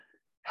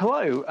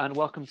Hello, and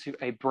welcome to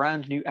a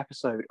brand new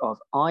episode of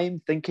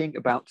I'm Thinking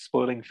About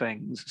Spoiling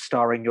Things,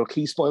 starring your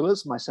key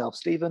spoilers, myself,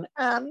 Stephen,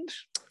 and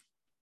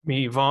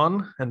Me,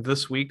 Vaughn, and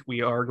this week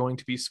we are going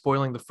to be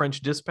spoiling The French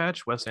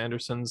Dispatch, Wes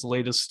Anderson's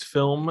latest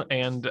film,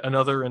 and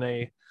another in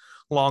a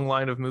long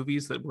line of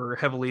movies that were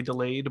heavily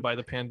delayed by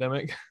the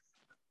pandemic.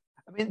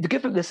 I mean, the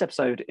good thing with this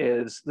episode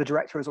is the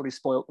director has already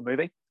spoiled the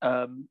movie,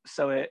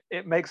 so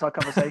it makes our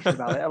conversation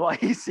about it a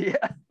lot easier.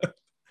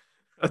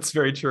 That's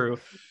very true.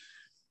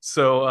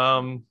 So,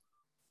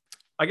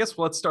 I guess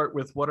let's start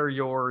with what are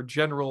your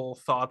general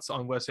thoughts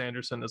on Wes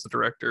Anderson as a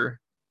director?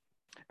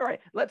 All right,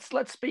 let's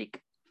speak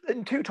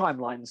in two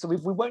timelines. So we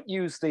won't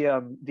use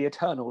the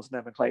Eternals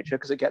nomenclature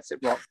because it gets it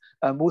wrong.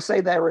 We'll say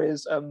there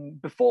is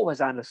before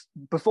Wes Anderson,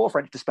 before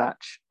French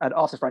Dispatch, and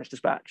after French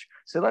Dispatch.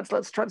 So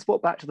let's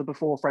transport back to the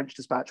before French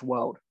Dispatch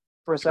world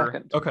for a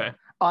second. Okay.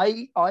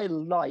 I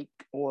like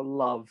or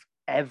love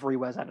every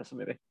Wes Anderson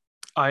movie.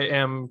 I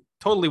am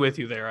totally with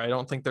you there. I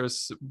don't think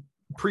there's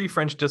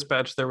pre-French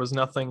Dispatch, there was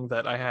nothing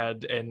that I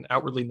had an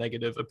outwardly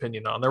negative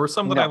opinion on. There were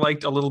some that I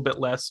liked a little bit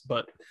less,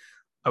 but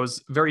I am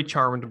very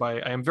charmed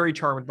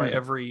by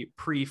every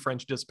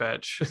pre-French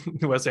Dispatch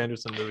Wes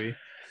Anderson movie.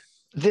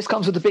 This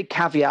comes with a big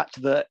caveat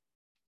that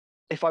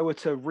if I were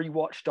to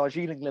rewatch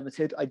Darjeeling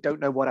Limited, I don't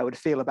know what I would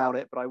feel about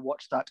it, but I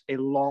watched that a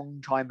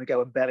long time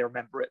ago and barely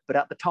remember it. But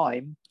at the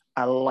time,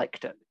 I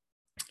liked it.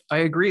 I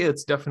agree.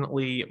 It's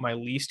definitely my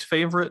least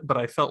favorite, but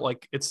I felt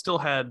like it still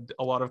had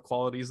a lot of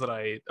qualities that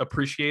I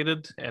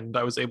appreciated, and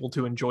I was able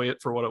to enjoy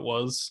it for what it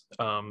was.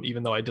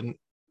 Even though I didn't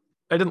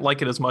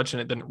like it as much,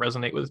 and it didn't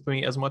resonate with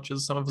me as much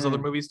as some of his other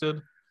movies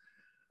did.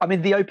 I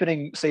mean, the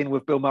opening scene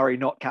with Bill Murray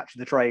not catching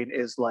the train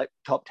is like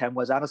top 10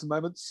 Wes Anderson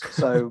moments.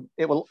 So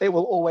it will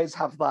always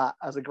have that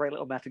as a great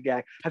little meta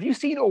gag. Have you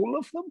seen all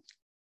of them?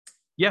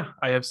 Yeah,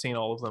 I have seen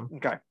all of them.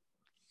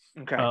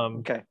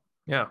 Okay.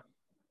 Yeah.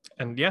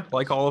 And yeah,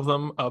 like all of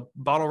them.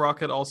 Bottle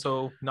Rocket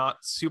also not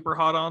super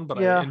hot on,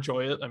 but I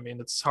enjoy it. I mean,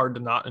 it's hard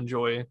to not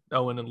enjoy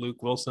Owen and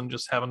Luke Wilson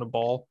just having a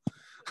ball.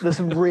 There's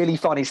some really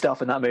funny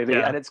stuff in that movie,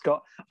 and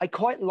I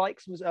quite like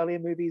some of his earlier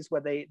movies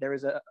where there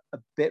is a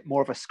bit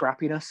more of a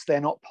scrappiness.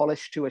 They're not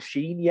polished to a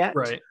sheen yet,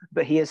 right?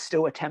 But he is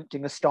still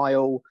attempting a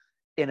style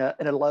in a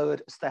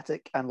lowered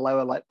aesthetic and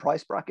lower like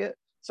price bracket.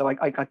 So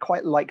I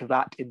quite like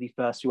that in the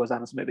first few Wes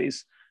Anderson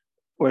movies,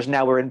 whereas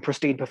now we're in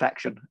pristine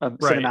perfection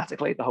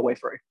cinematically the whole way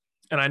through.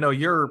 And I know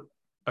you're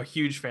a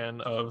huge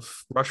fan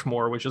of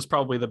Rushmore, which is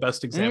probably the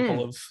best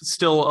example of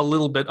still a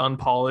little bit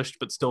unpolished,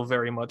 but still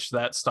very much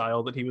that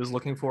style that he was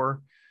looking for.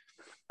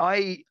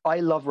 I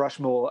love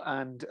Rushmore,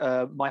 and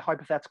my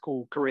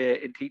hypothetical career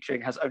in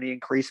teaching has only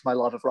increased my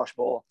love of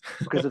Rushmore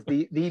because of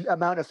the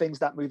amount of things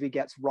that movie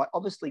gets right,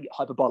 obviously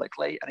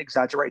hyperbolically and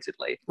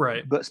exaggeratedly,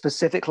 right? But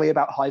specifically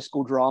about high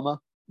school drama,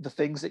 the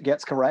things it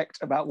gets correct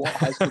about what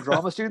high school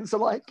drama students are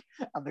like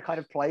and the kind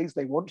of plays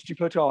they want to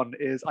put on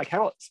is, I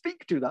cannot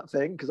speak to that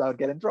thing because I would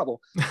get in trouble.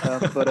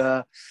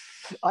 But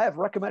I have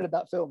recommended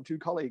that film to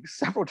colleagues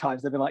several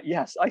times. They've been like,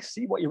 yes, I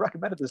see what you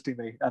recommended this to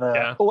me.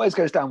 And always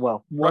goes down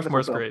well.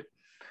 Rushmore's great.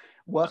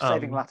 Worth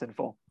saving Latin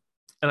for.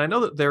 And I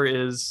know that there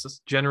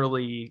is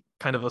generally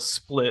kind of a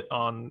split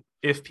on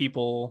if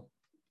people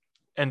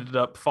ended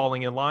up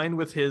falling in line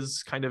with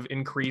his kind of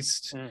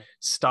increased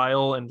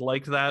style and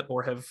like that,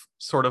 or have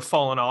sort of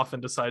fallen off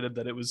and decided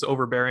that it was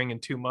overbearing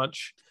and too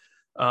much.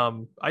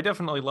 I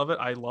definitely love it.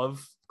 I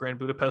love Grand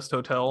Budapest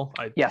Hotel.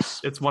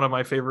 It's one of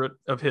my favorite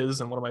of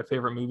his and one of my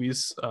favorite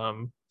movies.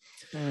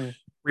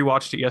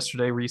 Rewatched it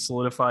yesterday,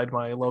 re-solidified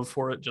my love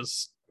for it.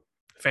 Just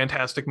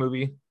fantastic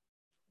movie.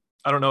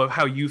 I don't know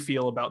how you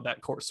feel about that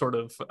sort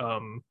of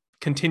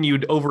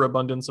continued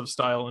overabundance of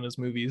style in his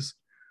movies.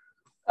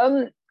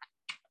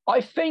 I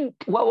think,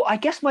 well, I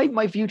guess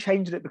my view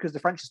changed it because of the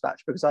French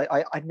Dispatch, because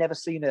I'd never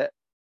seen it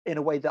in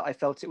a way that I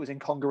felt it was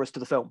incongruous to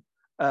the film.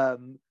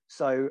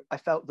 So I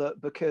felt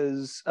that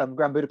because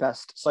Grand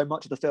Budapest, so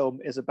much of the film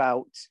is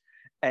about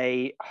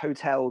a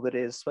hotel that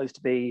is supposed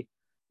to be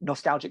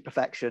nostalgic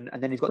perfection,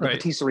 and then you've got the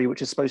patisserie,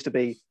 which is supposed to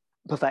be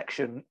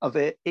perfection of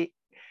it.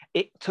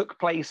 It took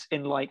place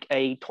in like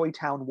a Toy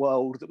Town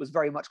world that was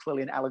very much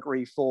clearly an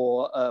allegory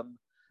for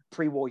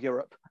pre-war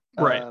Europe,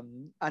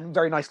 and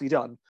very nicely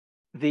done.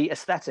 The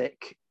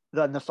aesthetic,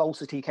 then the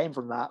falsity came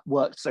from that,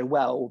 worked so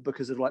well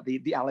because of like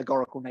the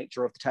allegorical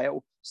nature of the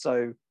tale.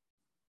 So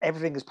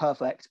everything is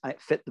perfect and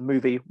it fit the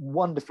movie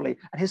wonderfully.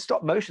 And his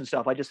stop motion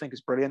stuff, I just think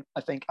is brilliant.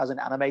 I think as an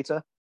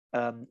animator,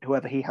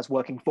 whoever he has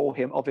working for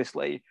him,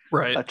 obviously,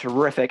 are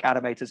terrific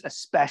animators,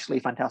 especially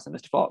Fantastic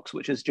Mr. Fox,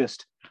 which is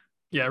just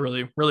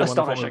really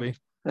wonderful movie.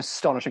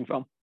 Astonishing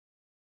film.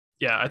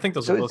 Yeah, I think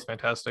those are both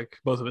fantastic,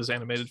 both of his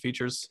animated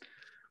features.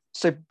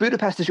 So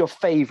Budapest is your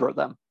favorite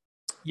then?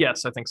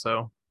 Yes, I think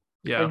so.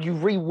 Yeah. And you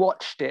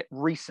rewatched it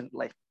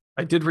recently.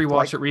 I did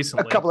rewatch it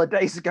recently. A couple of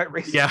days ago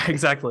recently. Yeah,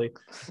 exactly.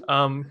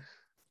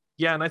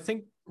 Yeah, and I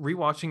think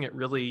rewatching it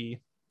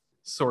really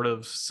sort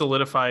of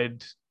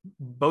solidified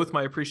both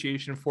my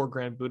appreciation for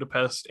Grand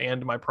Budapest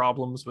and my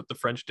problems with the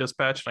French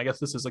Dispatch. And I guess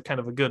this is a kind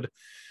of a good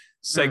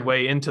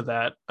segue into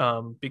that,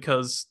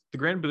 because the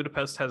Grand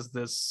Budapest has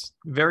this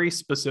very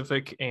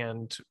specific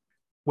and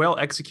well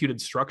executed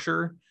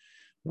structure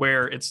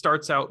where it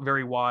starts out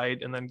very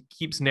wide and then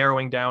keeps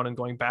narrowing down and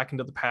going back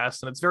into the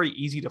past, and it's very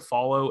easy to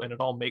follow and it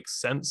all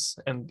makes sense.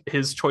 And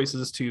his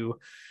choices to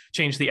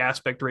change the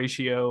aspect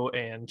ratio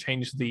and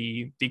change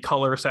the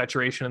color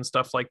saturation and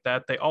stuff like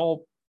that, they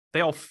all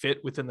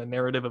fit within the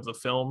narrative of the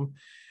film.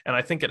 And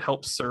I think it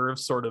helps serve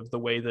sort of the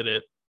way that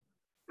it,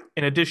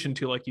 in addition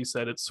to, like you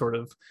said, it's sort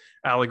of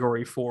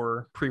allegory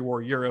for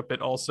pre-war Europe,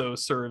 it also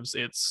serves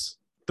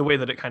the way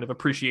that it kind of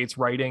appreciates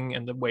writing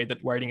and the way that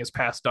writing is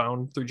passed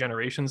down through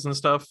generations and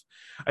stuff.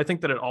 I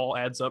think that it all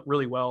adds up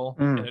really well,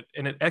 and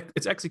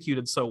it's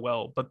executed so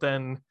well. But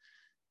then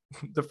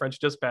the French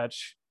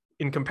Dispatch,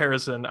 in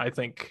comparison, I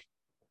think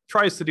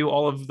tries to do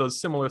all of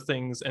those similar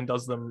things and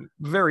does them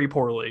very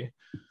poorly.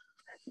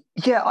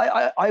 Yeah,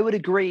 I would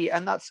agree,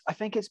 and I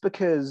think it's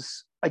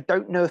because I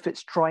don't know if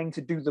it's trying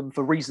to do them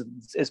for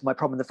reasons, is my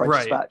problem with the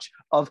French Dispatch.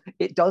 Of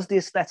it does the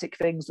aesthetic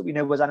things that we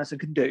know Wes Anderson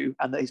can do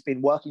and that he's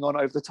been working on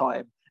over the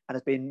time and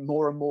has been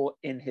more and more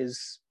in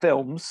his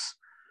films,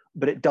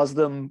 but it does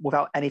them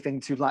without anything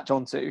to latch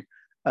onto.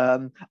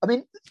 I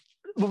mean,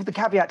 with the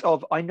caveat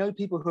of, I know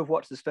people who have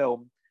watched this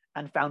film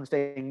and found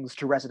things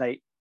to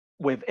resonate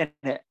with in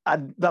it,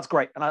 and that's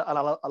great, and I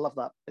love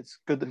that. It's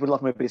good that we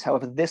love movies.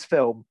 However, this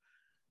film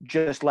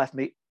just left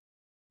me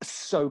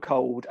so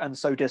cold and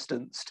so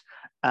distanced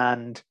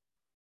and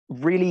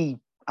really,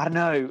 I don't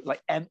know,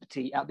 like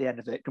empty at the end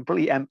of it,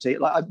 completely empty.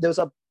 Like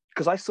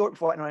because I saw it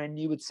before and I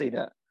knew I'd seen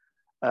it,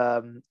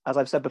 as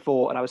I've said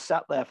before, and I was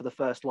sat there for the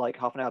first like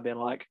half an hour being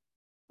like,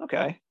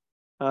 okay,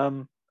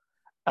 and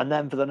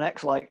then for the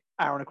next like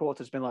hour and a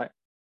quarter, it's been like,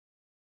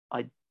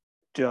 I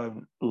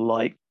don't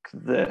like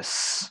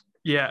this.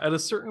 Yeah, at a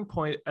certain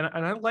point, and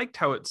I liked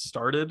how it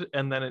started,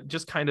 and then it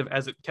just kind of,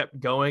 as it kept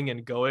going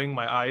and going,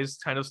 my eyes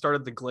kind of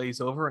started to glaze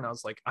over, and I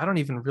was like, I don't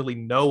even really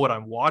know what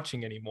I'm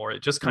watching anymore.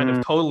 It just kind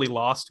of totally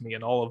lost me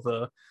in all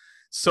of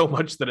so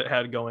much that it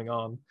had going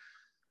on,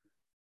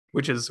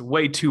 which is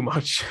way too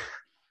much.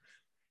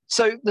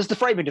 So there's the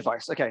framing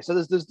device. Okay, so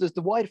there's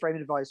the wide framing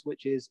device,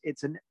 which is,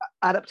 it's an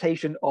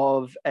adaptation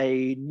of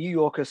a New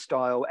Yorker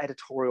style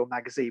editorial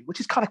magazine, which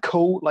is kind of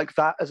cool, like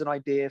that as an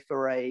idea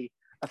for a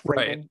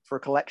framing for a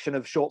collection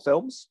of short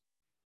films.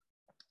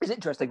 It's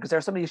interesting because there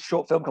are so many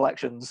short film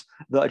collections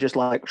that are just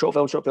like short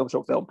film.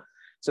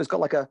 So it's got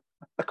like a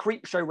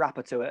creep show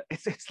wrapper to it.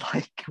 It's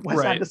like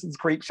Wes Anderson's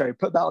Creep Show.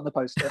 Put that on the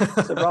poster.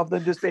 So rather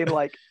than just being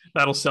like,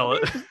 that'll sell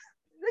it.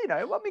 You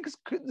know, I mean,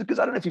 because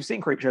I don't know if you've seen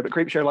Creep Show, but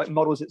Creep Show like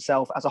models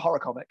itself as a horror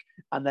comic,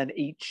 and then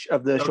each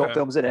of the short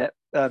films in it,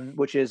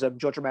 which is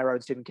George Romero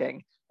and Stephen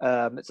King,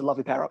 it's a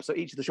lovely pair up. So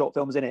each of the short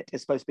films in it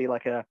is supposed to be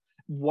like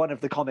one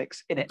of the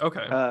comics in it.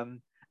 Okay.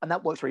 And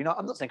that works really.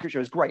 I'm not saying Creep Show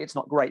is great. It's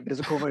not great, but it's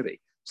a cool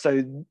movie.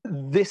 So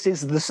this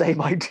is the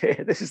same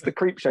idea. This is the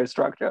Creep Show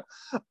structure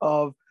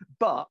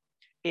but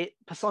it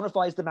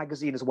personifies the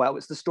magazine as well.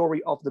 It's the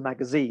story of the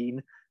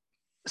magazine.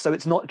 So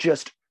it's not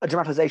just a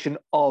dramatization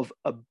of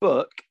a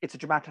book. It's a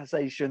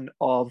dramatization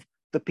of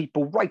the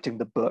people writing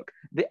the book,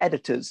 the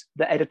editors,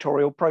 the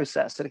editorial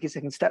process. So it keeps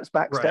taking steps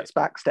back,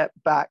 step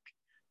back,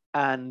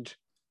 and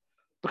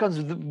becomes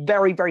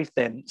very, very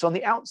thin. So on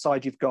the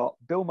outside, you've got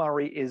Bill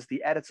Murray is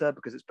the editor,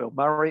 because it's Bill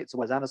Murray, it's a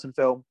Wes Anderson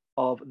film,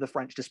 of The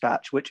French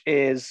Dispatch, which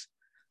is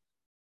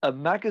a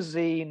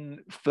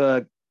magazine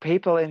for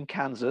people in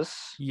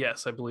Kansas.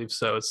 Yes, I believe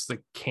so. It's the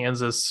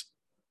Kansas.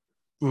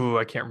 Ooh,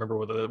 I can't remember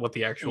what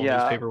the actual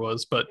newspaper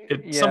was, but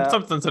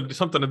something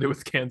to do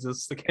with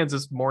Kansas, the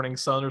Kansas Morning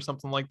Sun or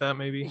something like that,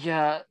 maybe.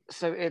 Yeah,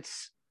 so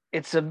it's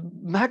a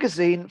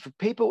magazine for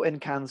people in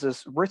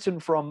Kansas, written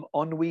from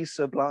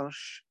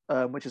Ennui-sur-Blanche,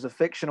 which is a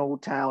fictional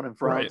town in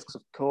France. Because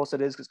of course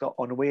it is, because it's got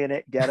ennui in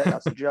it. Get it?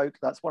 That's a joke.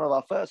 That's one of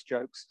our first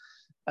jokes.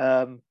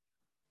 And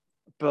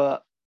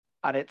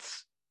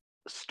it's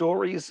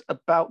stories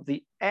about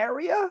the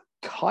area,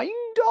 kind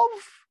of.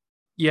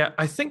 Yeah,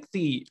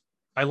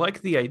 I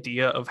like the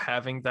idea of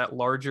having that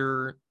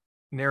larger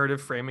narrative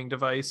framing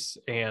device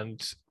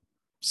and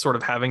sort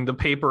of having the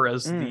paper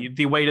as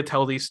the way to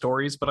tell these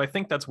stories. But I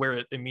think that's where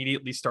it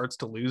immediately starts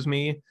to lose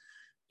me,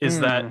 is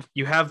that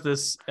you have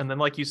this, and then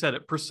like you said,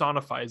 it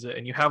personifies it,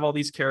 and you have all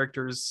these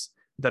characters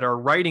that are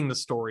writing the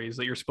stories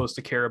that you're supposed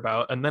to care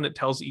about, and then it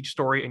tells each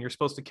story and you're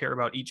supposed to care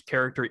about each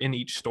character in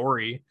each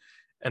story,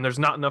 and there's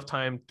not enough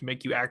time to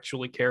make you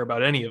actually care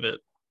about any of it.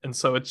 And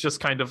so it's just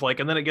kind of like,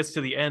 and then it gets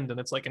to the end and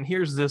it's like, and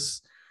here's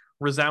this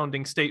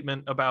resounding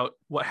statement about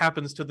what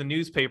happens to the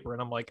newspaper,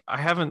 and I'm like,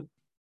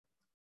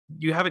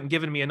 you haven't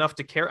given me enough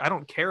to care. I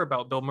don't care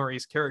about Bill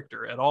Murray's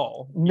character at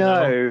all.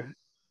 No.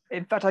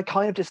 In fact, I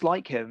kind of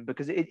dislike him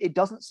because it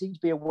doesn't seem to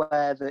be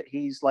aware that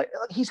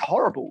he's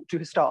horrible to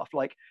his staff.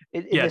 Like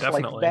in this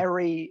definitely. like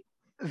very,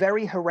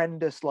 very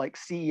horrendous like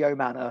CEO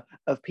manner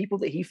of people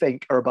that he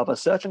think are above a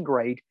certain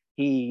grade,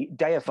 he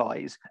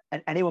deifies,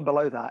 and anyone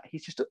below that,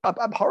 he's just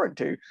abhorrent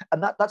to.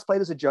 And that's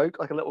played as a joke,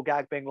 like a little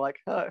gag being like,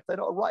 if they're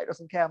not right,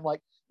 doesn't care. I'm like,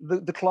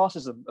 the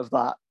classism of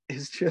that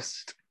is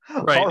just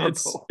Right.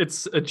 Horrible.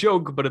 It's a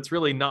joke, but it's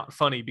really not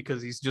funny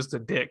because he's just a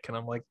dick. And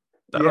I'm like,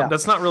 Yeah.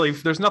 that's not really,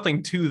 there's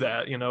nothing to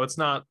that, you know, it's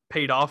not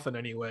paid off in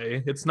any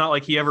way. It's not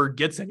like he ever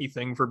gets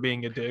anything for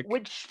being a dick.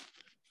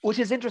 Which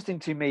is interesting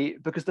to me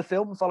because the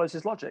film follows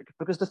his logic,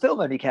 because the film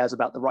only cares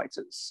about the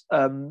writers.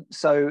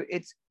 So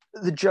it's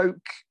the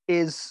joke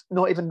is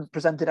not even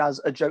presented as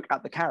a joke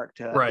at the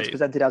character. Right. It's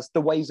presented as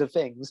the ways of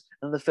things,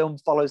 and the film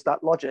follows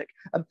that logic.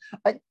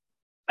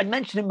 I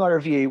mentioned in my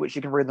review, which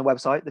you can read on the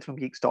website,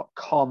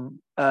 thetwingeeks.com,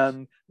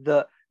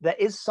 that there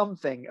is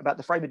something about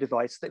the framing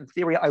device that in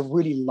theory I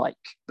really like,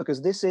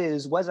 because this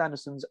is Wes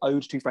Anderson's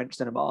ode to French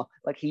cinema.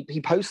 Like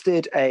he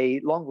posted a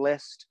long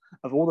list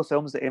of all the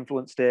films that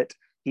influenced it.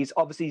 He's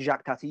obviously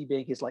Jacques Tati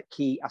being his like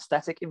key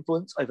aesthetic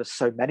influence over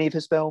so many of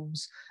his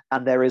films.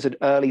 And there is an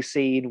early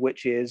scene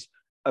which is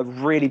a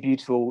really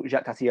beautiful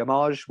Jacques Tati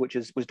homage, which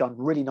was done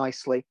really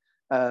nicely,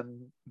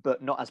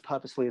 but not as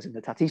purposefully as in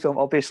the Tati film,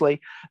 obviously.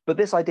 But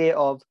this idea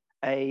of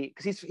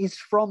because he's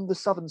from the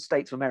southern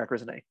states of America,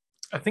 isn't he?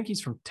 I think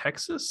he's from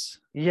Texas.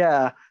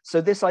 Yeah.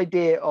 So this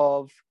idea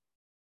of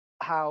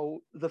how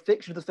the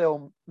fiction of the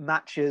film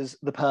matches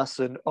the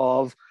person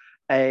of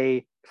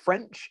a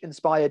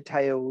French-inspired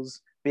tales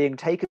being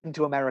taken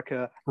to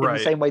America in Right.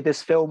 the same way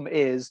this film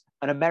is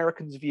an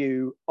American's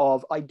view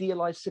of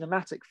idealized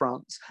cinematic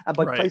France, and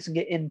by Right. placing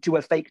it into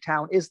a fake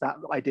town is that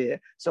idea.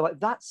 So like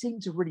that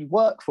seemed to really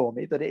work for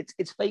me. That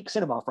it's fake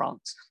cinema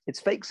France. It's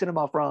fake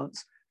cinema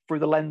France through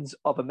the lens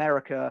of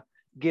America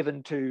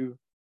given to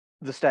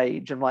the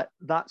stage, and like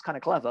that's kind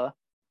of clever,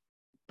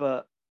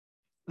 but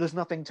there's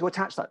nothing to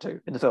attach that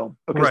to in the film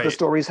because the Right.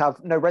 stories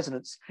have no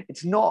resonance.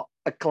 It's not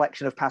a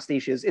collection of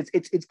pastiches.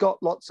 It's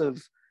got lots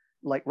of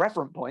like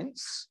reference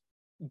points,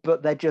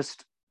 but they're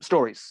just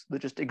stories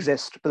that just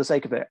exist for the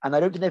sake of it. And I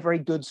don't think they're very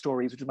good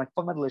stories, which is my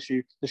fundamental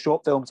issue. The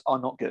short films are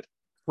not good.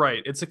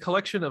 Right. It's a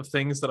collection of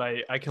things that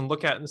I can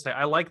look at and say,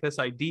 I like this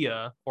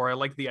idea, or I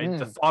like the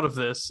thought of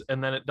this,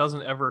 and then it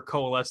doesn't ever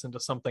coalesce into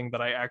something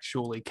that I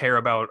actually care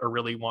about or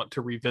really want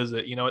to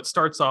revisit. You know, it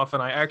starts off,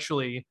 and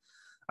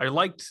I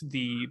liked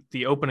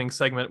the opening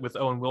segment with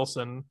Owen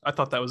Wilson. I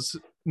thought that was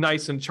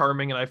nice and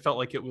charming, and I felt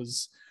like it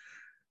was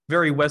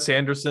very Wes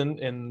Anderson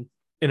in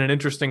an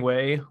interesting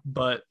way,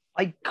 but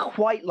I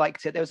quite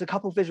liked it. There was a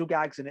couple of visual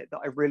gags in it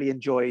that I really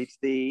enjoyed.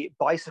 The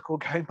bicycle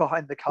going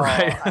behind the car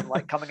and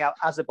like coming out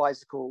as a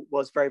bicycle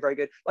was very, very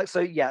good. Like,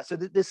 so yeah, so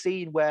the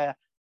scene where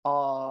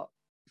our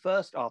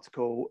first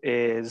article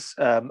is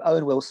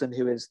Owen Wilson,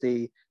 who is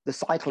the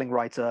cycling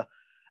writer,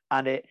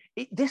 and it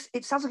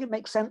sounds like it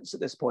makes sense at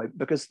this point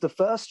because the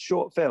first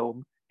short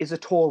film is a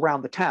tour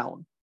around the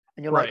town,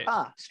 and you're Right.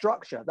 like,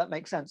 structure, that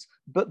makes sense.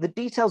 But the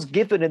details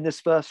given in this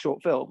first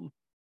short film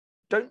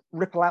don't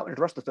ripple out into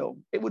the rest of the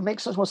film. It would make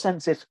so much more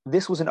sense if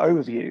this was an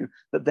overview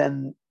that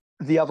then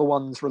the other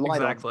ones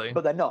relied on,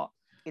 but they're not.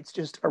 It's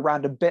just a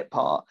random bit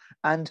part.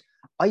 And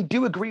I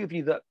do agree with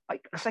you that I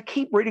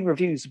keep reading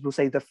reviews, people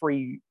say the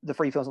free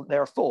films,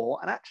 there are 4,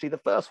 and actually the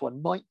first one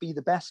might be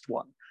the best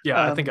one.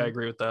 Yeah, I think I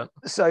agree with that.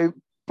 So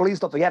please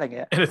stop forgetting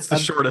it. And it's the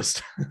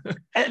shortest.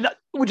 And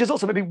which is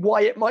also maybe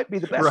why it might be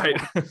the best right.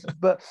 one.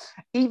 But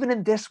even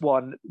in this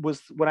one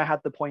was when I had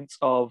the points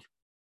of,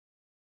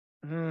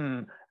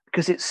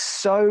 because it's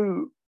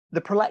so,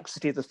 the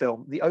perplexity of the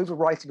film, the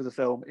overwriting of the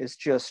film is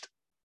just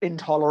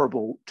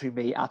intolerable to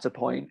me at a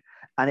point.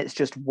 And it's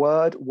just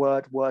word,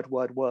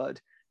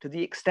 to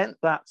the extent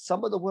that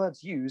some of the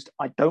words used,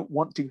 I don't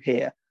want to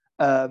hear.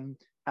 And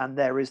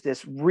there is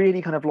this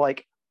really kind of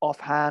like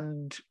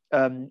offhand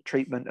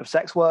treatment of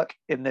sex work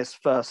in this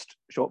first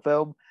short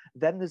film.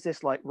 Then there's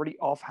this like really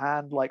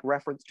offhand like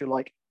reference to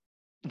like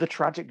the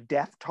tragic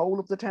death toll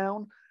of the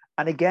town.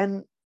 And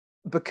again,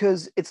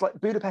 because it's like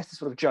Budapest is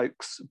full of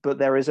jokes, but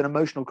there is an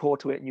emotional core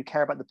to it and you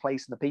care about the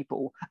place and the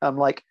people. I'm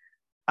like,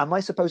 am I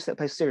supposed to take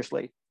the place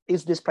seriously?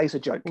 Is this place a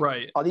joke?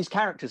 Right. Are these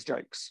characters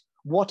jokes?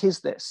 What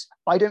is this?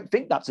 I don't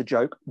think that's a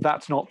joke.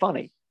 That's not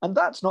funny. And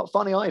that's not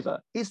funny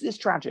either. Is this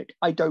tragic?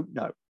 I don't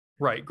know.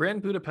 Right.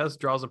 Grand Budapest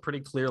draws a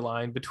pretty clear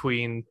line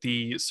between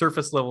the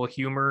surface level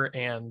humor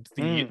and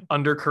the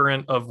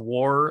undercurrent of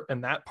war.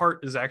 And that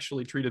part is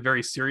actually treated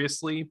very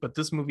seriously. But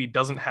this movie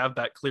doesn't have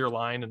that clear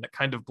line, and it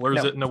kind of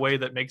blurs it in a way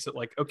that makes it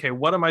like, okay,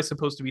 what am I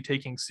supposed to be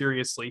taking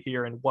seriously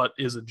here? And what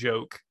is a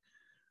joke?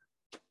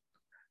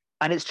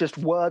 And it's just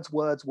words,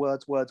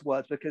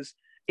 because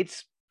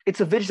it's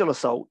a visual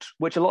assault,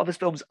 which a lot of his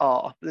films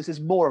are. But this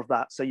is more of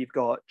that. So you've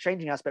got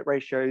changing aspect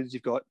ratios,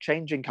 you've got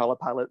changing color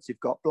palettes,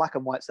 you've got black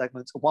and white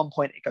segments. At one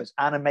point, it goes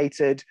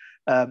animated.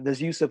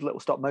 There's use of little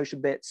stop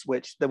motion bits,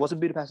 which there was in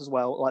Budapest as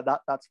well. Like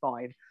that's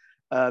fine.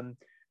 And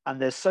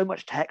there's so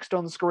much text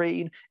on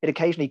screen. It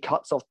occasionally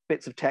cuts off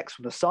bits of text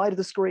from the side of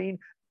the screen.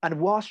 And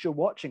whilst you're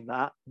watching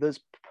that, there's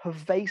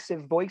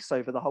pervasive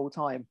voiceover the whole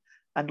time.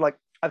 And like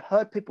I've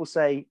heard people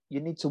say,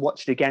 you need to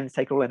watch it again to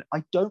take it all in.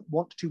 I don't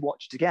want to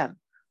watch it again,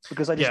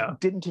 because I just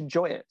didn't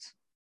enjoy it.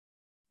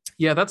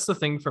 Yeah, that's the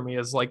thing for me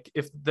is like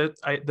if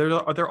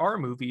there are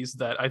movies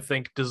that I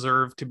think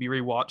deserve to be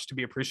rewatched to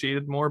be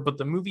appreciated more, but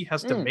the movie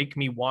has to make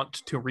me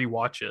want to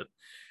rewatch it.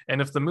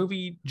 And if the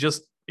movie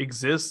just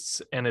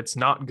exists and it's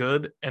not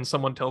good, and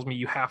someone tells me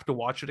you have to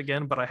watch it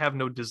again, but I have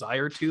no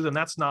desire to, then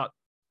that's not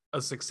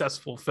a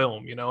successful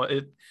film.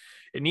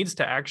 It needs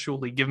to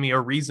actually give me a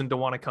reason to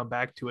want to come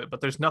back to it, but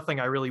there's nothing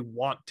I really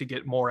want to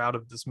get more out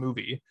of this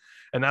movie.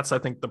 And that's, I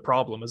think, the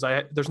problem is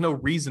there's no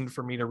reason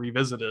for me to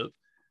revisit it.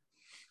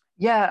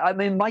 Yeah, I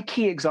mean, my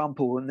key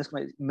example, and this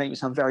might make me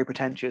sound very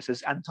pretentious,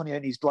 is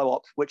Antonioni's Blow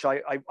Up, which I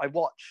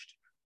watched,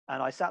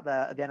 and I sat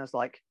there at the end. I was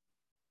like,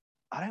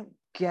 I don't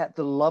get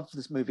the love for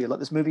this movie. Like,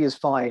 this movie is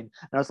fine,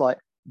 and I was like,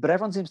 but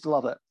everyone seems to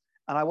love it.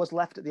 And I was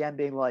left at the end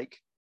being like,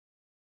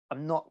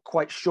 I'm not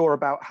quite sure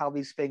about how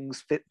these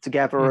things fit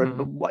together, and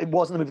it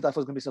wasn't the movie that I thought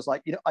was going to be. So I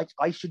was like,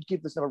 I should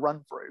give this another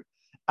run through.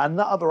 And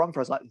that other run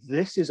through, I was like,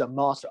 this is a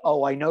master.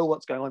 Oh, I know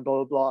what's going on.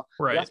 Blah blah blah.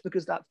 Right. That's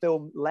because that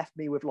film left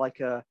me with like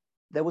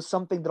there was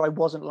something that I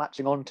wasn't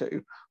latching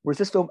onto. Whereas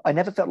this film, I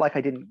never felt like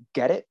I didn't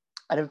get it.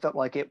 I never felt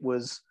like it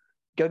was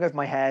going over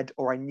my head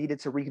or I needed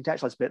to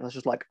recontextualize a bit. And I was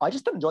just like, I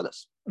just don't enjoy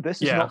this.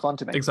 This is not fun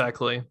to me.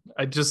 Exactly.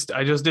 I just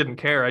didn't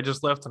care. I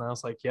just left and I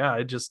was like,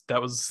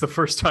 that was the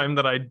first time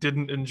that I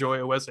didn't enjoy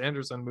a Wes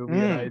Anderson movie,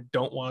 and I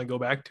don't want to go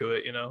back to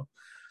it,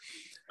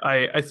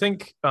 I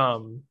think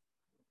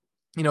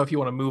if you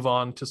want to move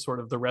on to sort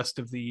of the rest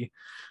of the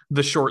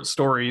short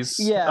stories.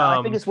 Yeah,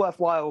 I think it's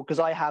worthwhile because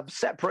I have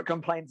separate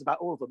complaints about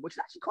all of them, which is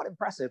actually quite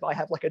impressive. I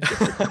have like a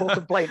different core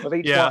complaint with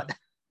each one.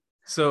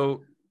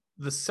 So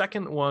the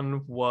second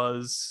one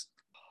was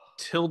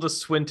Tilda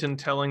Swinton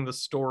telling the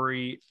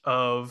story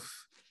of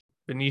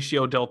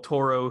Benicio del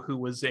Toro, who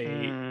was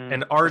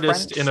an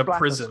artist in a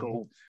prison.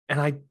 School. And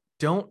I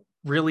don't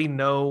really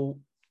know,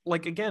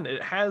 like, again,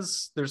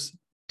 there's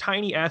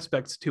tiny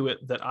aspects to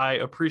it that I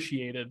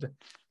appreciated,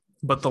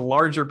 but the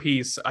larger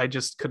piece I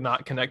just could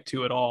not connect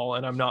to at all,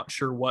 and I'm not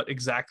sure what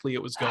exactly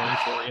it was going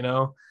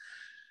for,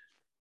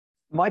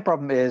 My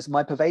problem is,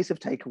 my pervasive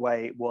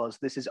takeaway was,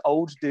 this is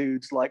old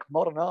dudes, like,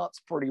 modern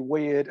art's pretty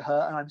weird,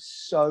 and I'm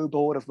so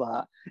bored of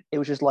that. It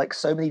was just like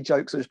so many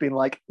jokes that just been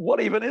like, what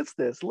even is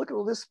this? Look at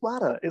all this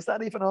splatter. Is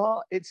that even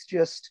art? It's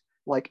just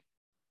like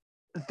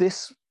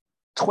this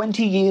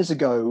 20 years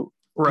ago,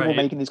 people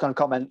making these kind of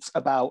comments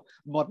about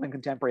modern and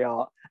contemporary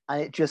art,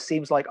 and it just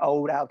seems like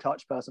old out of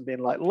touch person being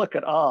like, look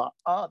at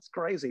art's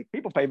crazy,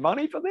 people pay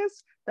money for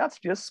this, that's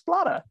just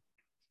splatter.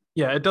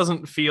 It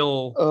doesn't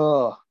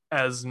feel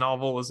as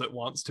novel as it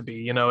wants to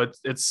be.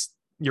 It's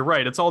you're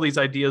right, it's all these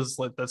ideas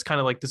that's kind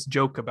of like this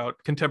joke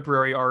about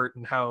contemporary art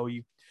and how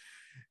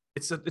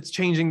it's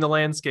changing the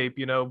landscape,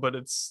 but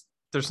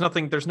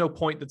there's no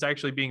point that's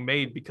actually being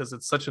made because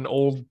it's such an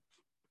old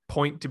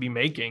point to be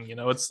making.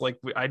 It's like,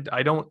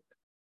 I don't,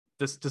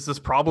 does this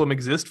problem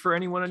exist for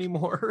anyone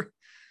anymore?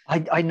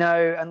 I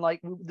know, and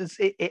like this,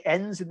 it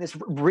ends in this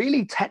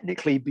really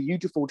technically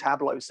beautiful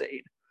tableau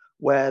scene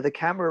where the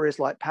camera is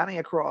like panning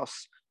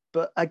across.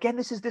 But again,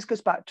 this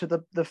goes back to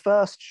the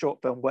first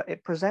short film where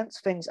it presents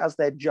things as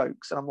their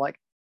jokes, and I'm like,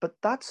 but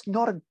that's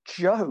not a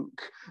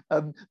joke,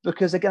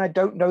 because again, I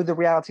don't know the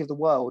reality of the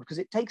world, because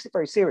it takes it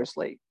very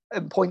seriously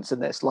and points in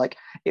this, like,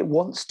 it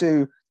wants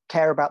to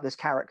care about this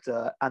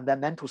character and their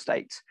mental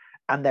state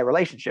and their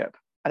relationship,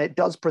 and it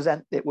does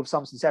present it with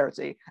some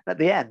sincerity. And at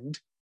the end,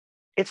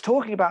 it's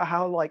talking about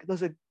how, like,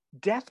 there's a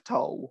death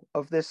toll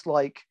of this,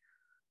 like,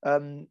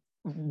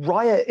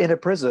 riot in a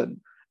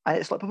prison, and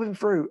it's like popping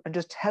through and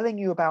just telling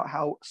you about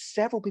how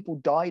several people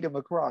died and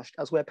were crushed,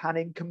 as we're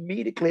panning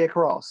comedically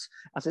across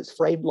as it's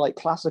framed like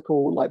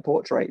classical, like,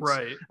 portraits.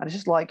 Right. And it's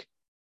just like,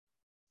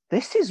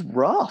 this is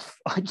rough.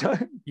 I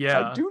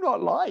do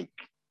not like.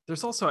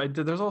 There's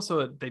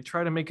also they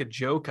try to make a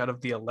joke out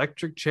of the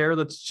electric chair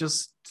that's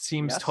just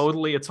seems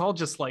totally, it's all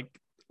just like,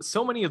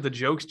 so many of the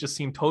jokes just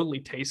seem totally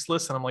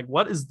tasteless, and I'm like,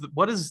 what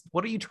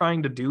are you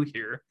trying to do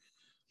here?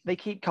 They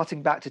keep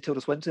cutting back to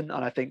Tilda Swinton,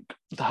 and I think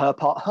her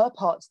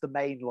part's the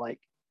main, like,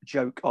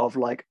 joke of,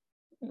 like,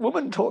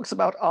 woman talks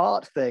about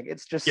art thing.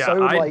 It's just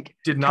I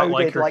did not coded,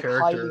 like her like, character.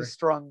 highly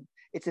strung.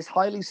 It's this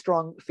highly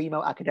strung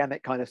female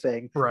academic kind of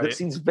thing that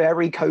seems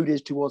very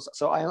coded towards.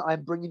 So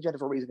I'm bringing gender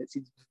for a reason. It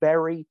seems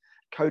very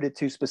coded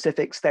to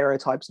specific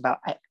stereotypes about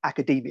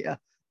academia.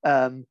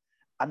 And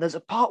there's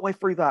a part way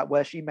through that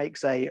where she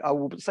makes I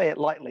will say it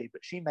lightly,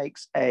 but she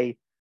makes a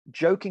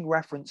joking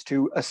reference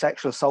to a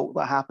sexual assault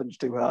that happened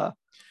to her.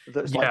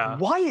 That's like,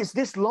 why is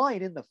this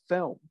line in the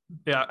film?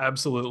 Yeah,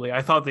 absolutely.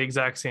 I thought the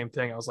exact same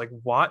thing. I was like,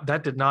 what?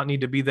 That did not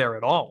need to be there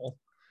at all.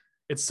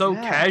 It's so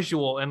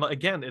casual, and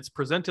again, it's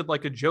presented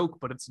like a joke,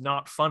 but it's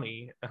not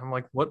funny. And I'm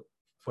like, what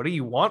do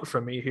you want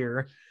from me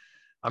here?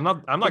 I'm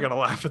not gonna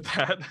laugh at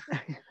that.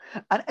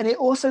 And it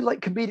also, like,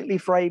 comedically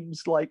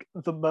frames, like,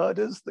 the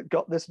murders that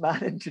got this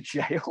man into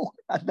jail,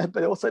 but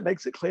it also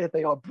makes it clear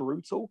they are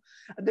brutal.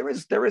 And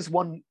there is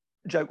one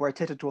joke where I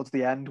tittered towards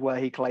the end where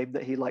he claimed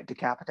that he, like,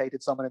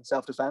 decapitated someone in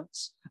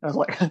self-defense. And I was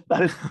like,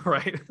 that is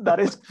right. that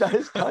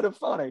is kind of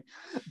funny.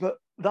 But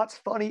that's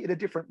funny in a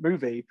different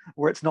movie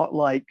where it's not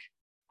like,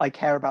 I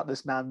care about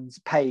this man's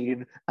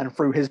pain, and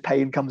through his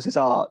pain comes his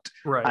art.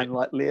 Right. And,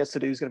 like, Léa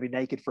Seydoux's going to be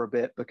naked for a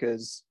bit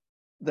because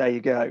there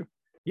you go.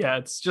 Yeah,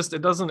 it's just,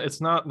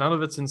 it's not, none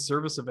of it's in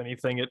service of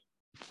anything.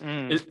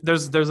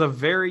 There's a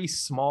very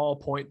small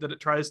point that it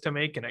tries to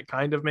make, and it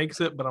kind of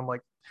makes it, but I'm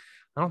like,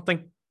 I don't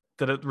think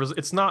that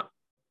it's not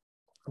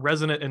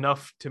resonant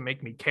enough to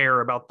make me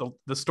care about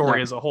the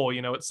story as a whole.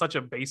 It's such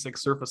a basic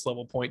surface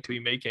level point to be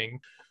making.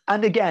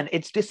 And again,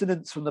 it's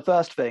dissonance from the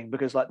first thing,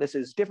 because like this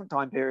is different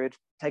time period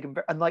taken,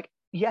 and like,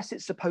 yes,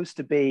 it's supposed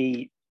to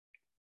be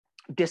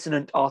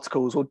dissonant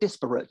articles, or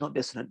disparate, not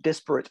dissonant,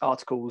 disparate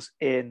articles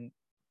in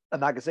a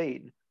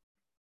magazine.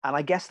 And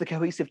I guess the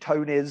cohesive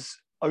tone is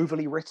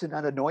overly written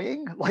and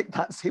annoying. Like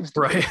that seems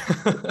to be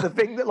the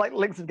thing that like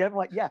links together.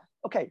 Like, yeah,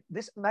 okay,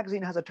 this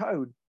magazine has a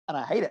tone and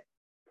I hate it.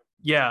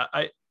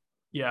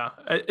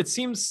 It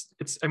seems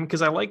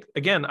because I like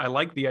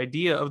the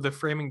idea of the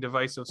framing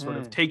device of sort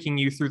of taking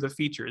you through the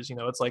features.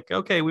 It's like,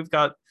 okay, we've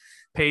got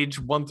page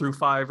 1 through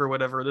 5 or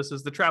whatever. This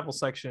is the travel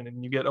section,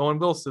 and you get Owen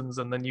Wilson's,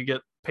 and then you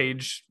get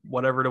page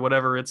whatever to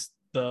whatever. It's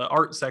the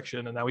art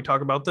section, and now we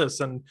talk about this.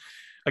 And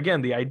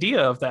again, the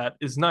idea of that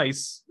is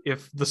nice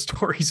if the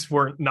stories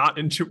were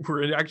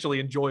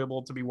actually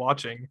enjoyable to be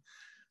watching.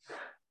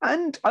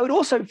 And I would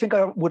also think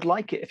I would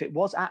like it if it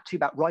was actually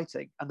about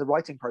writing and the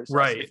writing process.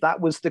 Right. If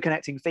that was the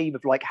connecting theme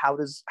of like, how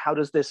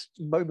does this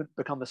moment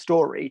become a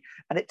story?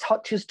 And it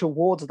touches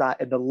towards that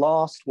in the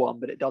last one,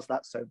 but it does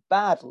that so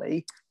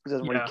badly because it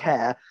doesn't really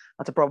care.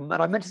 That's a problem.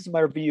 And I mentioned in my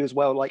review as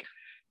well, like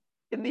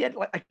in the end,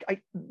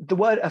 like the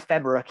word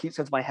ephemera keeps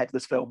into my head,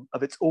 this film,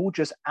 of it's all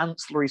just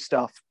ancillary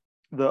stuff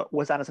that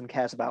Wes Anderson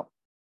cares about.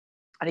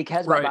 And he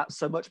cares about that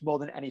so much more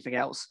than anything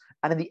else.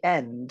 And in the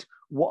end,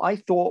 what I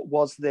thought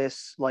was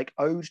this like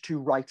ode to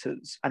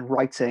writers and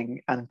writing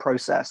and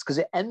process, because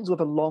it ends with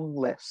a long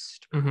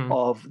list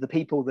of the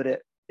people that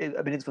it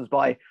have been influenced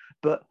by.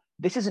 But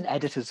this is an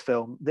editor's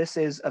film. This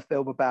is a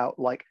film about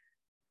like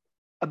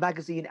a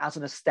magazine as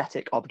an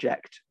aesthetic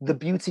object, the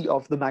beauty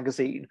of the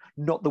magazine,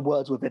 not the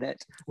words within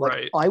it.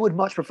 Like, I would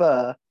much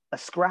prefer a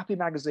scrappy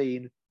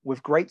magazine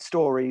with great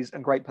stories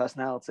and great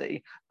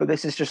personality. But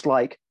this is just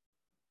like,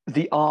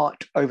 the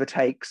art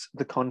overtakes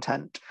the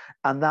content,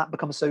 and that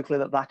becomes so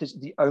clear that is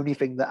the only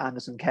thing that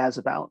Anderson cares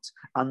about,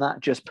 and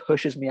that just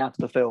pushes me out of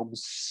the film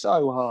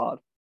so hard.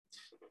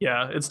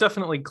 Yeah, it's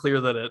definitely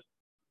clear that it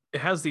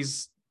has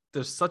these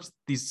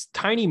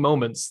tiny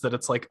moments that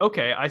it's like,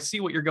 okay, I see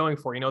what you're going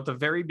for. At the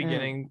very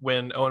beginning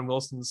when Owen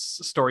Wilson's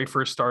story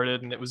first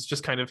started, and it was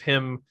just kind of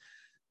him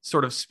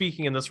sort of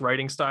speaking in this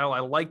writing style, I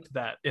liked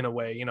that in a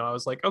way. I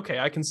was like, okay,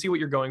 I can see what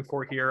you're going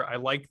for here. I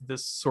like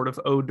this sort of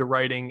ode to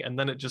writing, and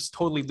then it just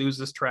totally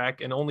loses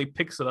track and only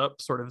picks it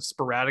up sort of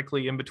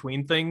sporadically in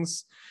between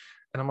things.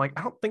 And I'm like,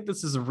 I don't think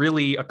this is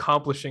really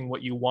accomplishing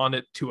what you want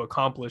it to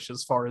accomplish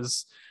as far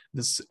as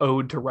this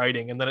ode to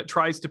writing. And then it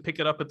tries to pick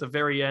it up at the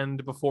very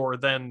end before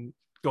then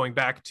going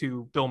back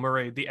to Bill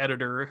Murray, the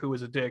editor, who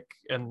was a dick.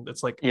 And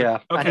it's like, okay.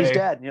 And he's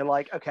dead. And you're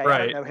like, okay,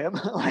 I don't know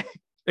him.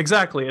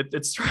 Exactly.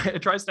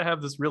 It tries to have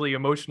this really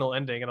emotional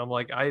ending, and I'm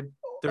like,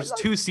 there's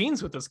 2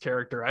 scenes with this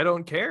character. I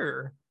don't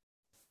care.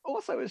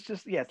 Also, it's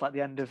just it's like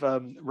the end of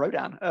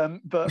Rodan.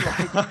 But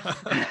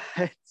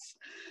like,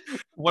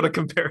 what a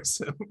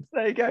comparison.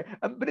 There you go.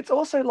 But it's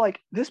also like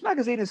this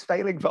magazine is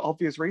failing for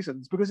obvious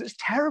reasons because it's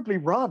terribly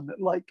run.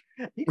 Like,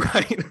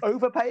 he's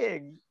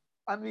overpaying.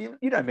 I mean,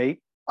 you know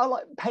me. I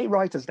like pay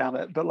writers, damn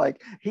it. But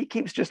like, he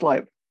keeps just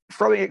like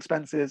throwing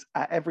expenses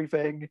at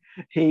everything.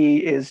 He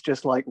is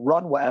just like,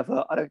 run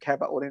whatever. I don't care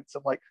about audience.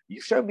 I'm like,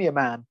 you show me a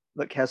man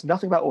that cares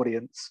nothing about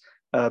audience,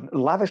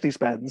 lavishly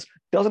spends,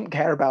 doesn't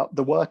care about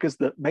the workers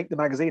that make the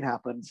magazine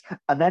happen,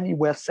 and then you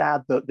were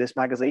sad that this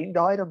magazine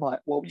died. I'm like,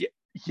 well,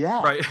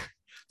 yeah. Right.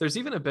 There's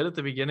even a bit at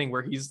the beginning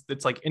where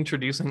it's like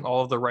introducing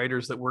all of the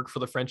writers that work for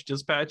the French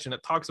Dispatch, and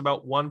it talks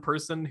about one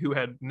person who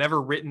had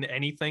never written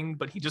anything,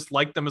 but he just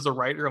liked them as a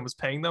writer and was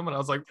paying them. And I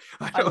was like,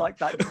 I like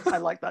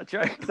that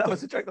joke. That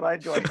was a joke that I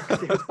enjoyed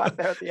because he was back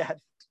there at the end.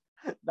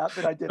 That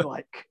bit I did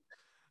like.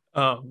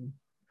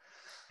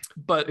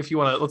 But if you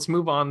want to, let's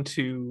move on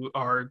to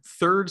our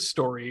third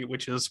story,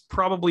 which is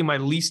probably my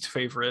least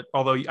favorite.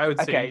 Although I would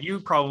say you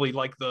probably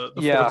like the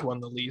fourth one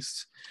the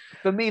least.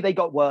 For me, they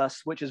got worse,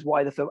 which is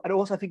why the film, and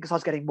also I think because I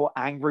was getting more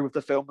angry with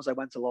the film as I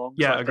went along.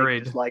 Yeah, so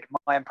agreed. Like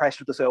my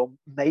impression of the film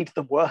made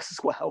them worse as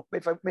well.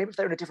 Maybe if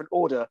they're in a different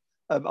order,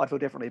 I'd feel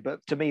differently. But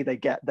to me, they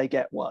get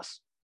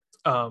worse.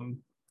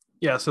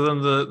 Yeah. So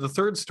then the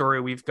third story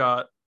we've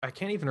got, I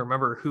can't even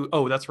remember who.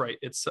 Oh, that's right.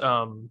 It's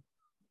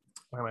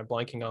why am I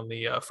blanking on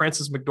the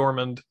Frances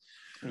McDormand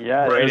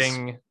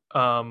writing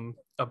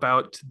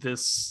about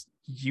this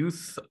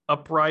youth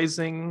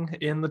uprising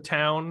in the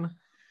town.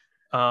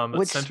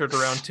 It's centered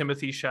around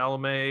Timothy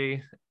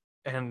Chalamet,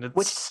 and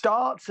which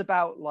starts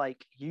about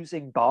like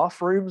using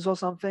bathrooms or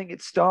something.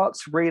 It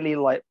starts really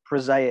like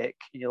prosaic.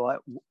 You're like,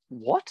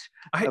 what?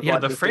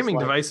 The framing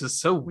device is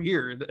so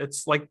weird.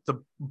 It's like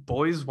the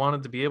boys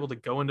wanted to be able to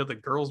go into the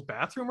girls'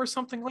 bathroom or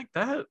something like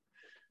that.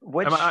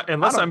 Which,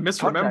 unless I'm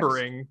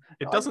misremembering,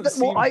 it doesn't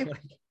seem.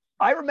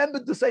 I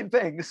remembered the same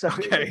thing, so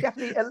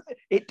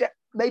it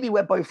maybe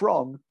we're both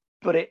wrong.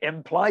 But it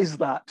implies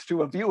that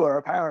to a viewer,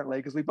 apparently,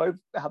 because we both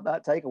have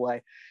that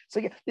takeaway.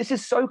 So yeah, this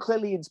is so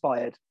clearly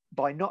inspired.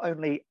 by not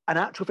only an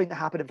actual thing that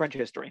happened in French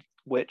history,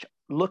 which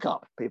look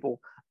up people,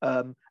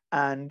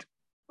 and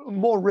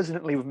more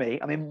resonantly with me.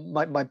 I mean,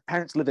 my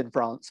parents live in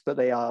France, but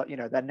they are,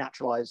 they're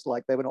naturalized,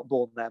 like they were not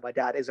born there. My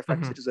dad is a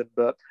French citizen,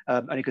 but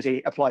only because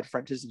he applied for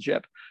French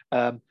citizenship.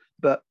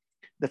 But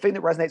the thing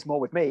that resonates more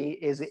with me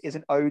is it is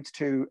an ode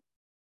to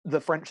the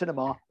French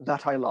cinema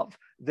that I love.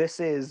 This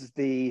is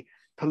the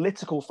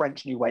political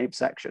French New Wave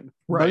section,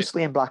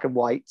 mostly in black and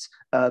white.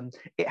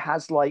 It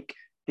has like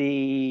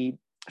the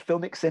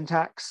filmic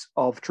syntax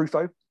of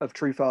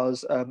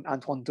Truffaut's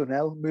Antoine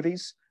Doinel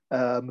movies,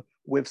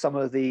 with some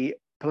of the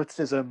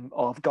politicism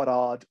of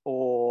Godard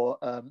or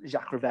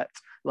Jacques Rivette.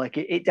 Like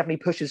it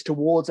definitely pushes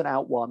towards an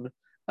out one,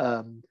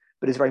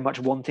 but is very much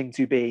wanting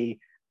to be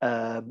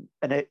an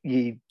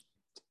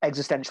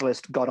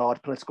existentialist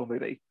Godard political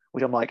movie,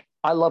 which I'm like,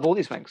 I love all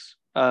these things.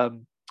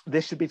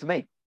 This should be for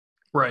me.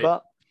 Right.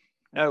 But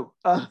no,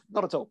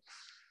 not at all.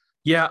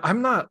 Yeah,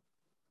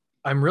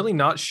 I'm really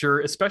not sure,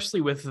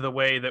 especially with the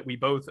way that we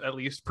both at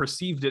least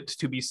perceived it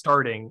to be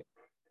starting.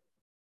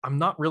 I'm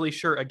not really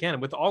sure, again,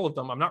 with all of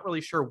them, I'm not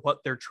really sure what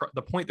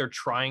the point they're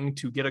trying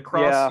to get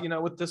across,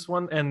 with this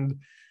one. And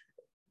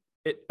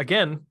it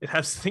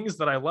has things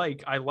that I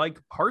like. I like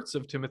parts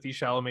of Timothée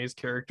Chalamet's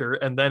character,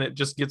 and then it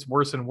just gets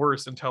worse and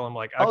worse until I'm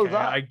like, okay,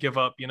 I give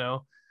up,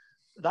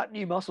 That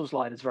new Muscles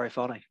line is very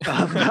funny.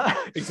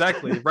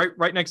 Exactly.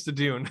 Right next to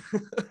Dune.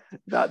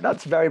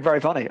 That's very, very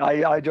funny.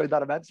 I enjoyed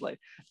that immensely.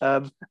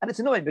 And it's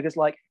annoying because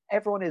like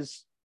everyone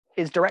is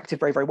directed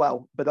very, very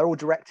well, but they're all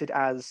directed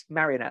as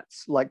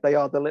marionettes. Like they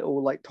are the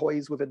little like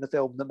toys within the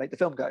film that make the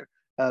film go.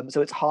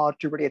 So it's hard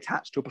to really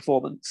attach to a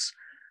performance.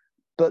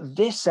 But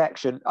this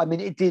section, I mean,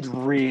 it did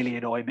really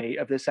annoy me,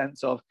 of the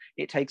sense of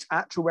it takes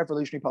actual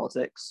revolutionary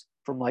politics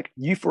from like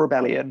Youth for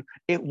Rebellion,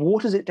 it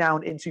waters it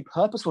down into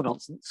purposeful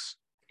nonsense.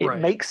 It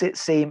makes it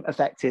seem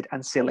affected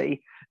and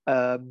silly,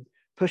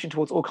 pushing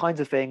towards all kinds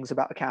of things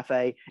about a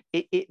cafe.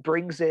 It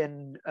brings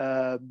in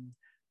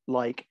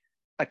like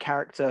a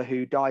character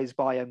who dies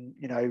by,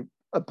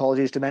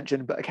 apologies to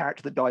mention, but a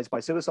character that dies by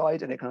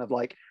suicide, and it kind of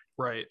like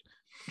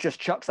just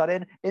chucks that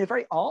in a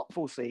very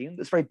artful scene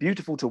that's very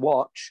beautiful to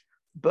watch,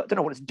 but don't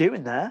know what it's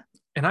doing there.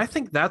 And I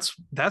think that's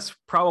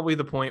probably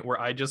the point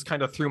where I just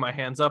kind of threw my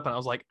hands up and I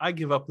was like, I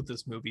give up with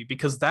this movie,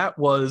 because that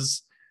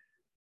was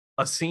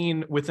a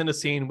scene within a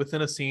scene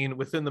within a scene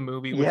within the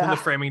movie, within the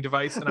framing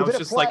device. And I was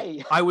just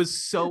like, I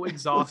was so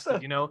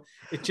exhausted,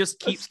 it just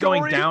keeps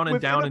going down and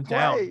down and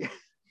down.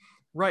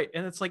 Right.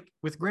 And it's like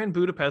with Grand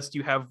Budapest,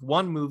 you have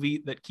one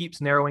movie that keeps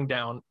narrowing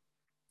down.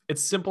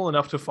 It's simple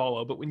enough to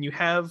follow. But when you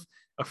have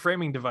a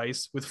framing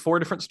device with 4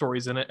 different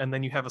stories in it, and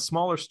then you have a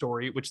smaller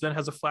story, which then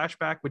has a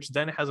flashback, which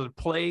then has a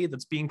play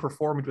that's being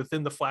performed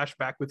within the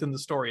flashback, within the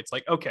story, it's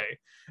like, okay.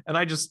 And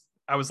I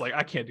was like,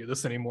 I can't do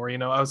this anymore.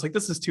 I was like,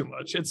 this is too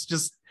much. It's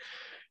just,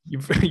 you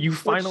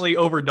finally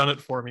overdone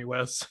it for me,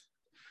 Wes.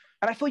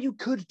 And I feel you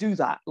could do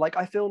that. Like,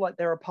 I feel like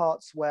there are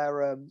parts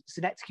where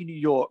Synecdoche, New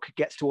York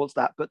gets towards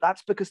that, but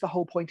that's because the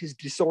whole point is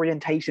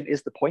disorientation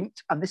is the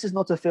point. And this is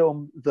not a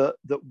film that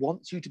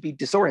wants you to be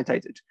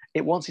disorientated.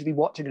 It wants you to be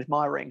watching and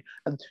admiring.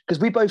 And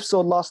because we both saw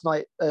last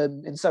night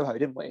in Soho,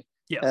 didn't we?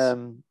 Yes.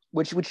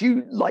 Which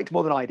you liked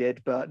more than I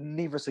did, but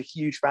neither of us are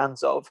huge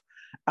fans of.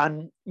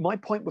 And my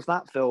point with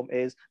that film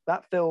is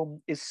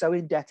so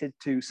indebted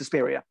to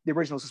Suspiria, the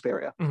original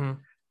Suspiria. Mm-hmm.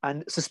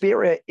 And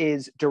Suspiria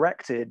is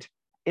directed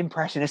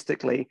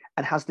impressionistically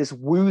and has this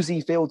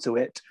woozy feel to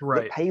it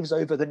that paves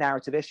over the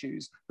narrative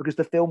issues, because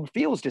the film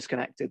feels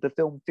disconnected, the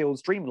film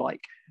feels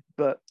dreamlike.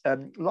 But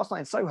Last Night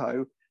in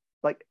Soho,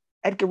 like,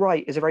 Edgar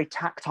Wright is a very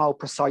tactile,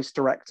 precise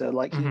director.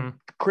 Like, he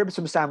cribs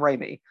from Sam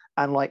Raimi,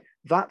 and like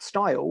that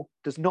style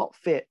does not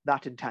fit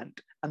that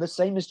intent. And the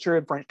same is true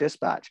in French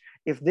Dispatch.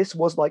 If this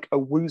was like a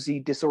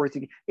woozy,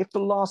 disorienting, if the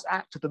last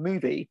act of the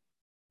movie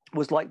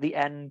was like the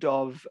end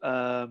of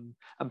I'm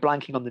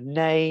blanking on the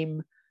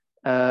name,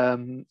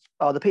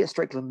 the Peter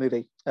Strickland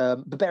movie,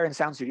 Barbarian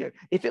Sound Studio,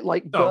 if it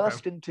like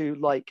burst into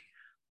like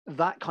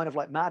that kind of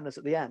like madness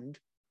at the end,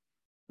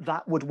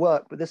 that would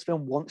work. But this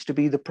film wants to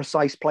be the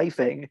precise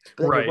plaything,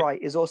 but then you're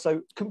right, is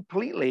also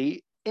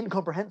completely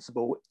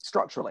incomprehensible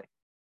structurally.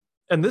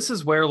 And this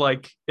is where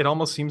like it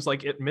almost seems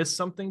like it missed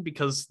something,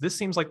 because this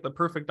seems like the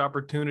perfect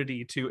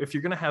opportunity to, if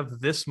you're going to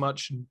have this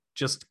much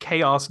just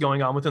chaos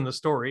going on within the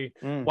story,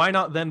 why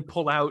not then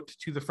pull out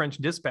to the French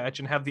Dispatch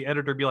and have the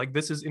editor be like,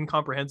 this is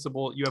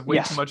incomprehensible, you have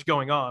way too much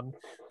going on.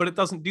 But it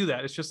doesn't do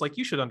that. It's just like,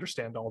 you should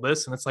understand all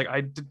this. And it's like,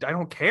 I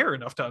don't care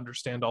enough to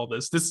understand all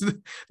this.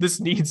 This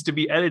needs to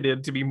be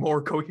edited to be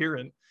more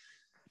coherent.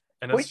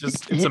 And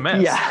it's a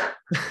mess. Yeah.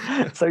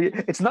 So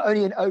it's not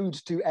only an ode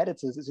to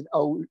editors, it's an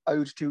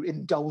ode to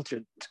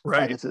indulgent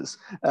editors,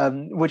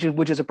 which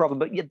is a problem.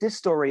 But this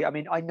story, I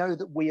mean, I know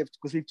that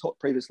because we've talked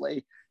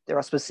previously, there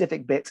are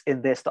specific bits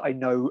in this that I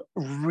know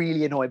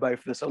really annoy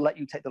both of us. So I'll let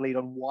you take the lead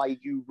on why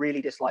you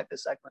really dislike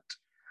this segment.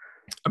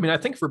 I mean, I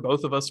think for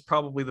both of us,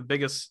 probably the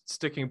biggest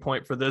sticking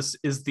point for this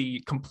is the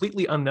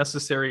completely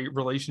unnecessary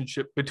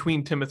relationship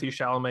between Timothée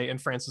Chalamet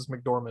and Frances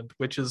McDormand,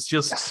 which is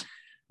just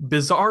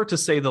bizarre to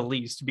say the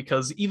least,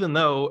 because even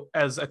though,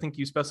 as I think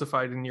you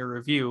specified in your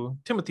review,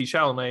 Timothée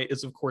Chalamet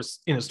is of course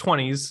in his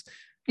 20s.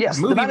 Yes,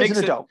 the man is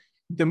an adult.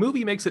 The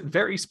movie makes it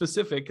very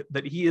specific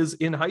that he is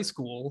in high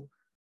school.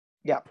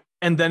 Yeah.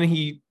 And then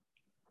he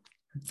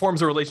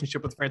forms a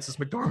relationship with Frances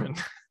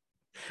McDormand.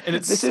 And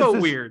it's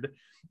weird.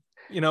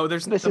 You know,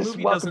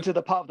 welcome to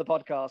the part of the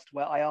podcast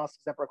where I ask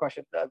Zephyr a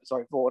question.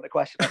 Vaughan, a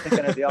question. I think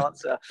I know the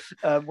answer,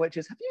 which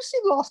is, have you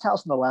seen Last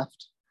House on the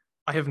Left?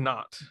 I have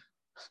not.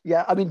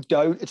 Yeah, I mean,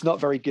 don't. It's not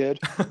very good.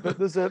 But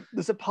there's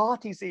a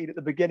party scene at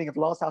the beginning of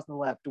Last House on the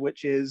Left,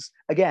 which is,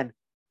 again,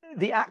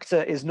 the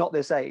actor is not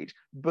this age,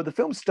 but the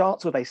film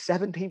starts with a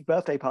 17th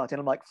birthday party, and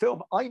I'm like,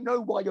 film, I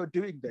know why you're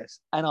doing this,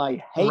 and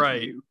I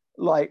hate you.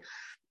 Like,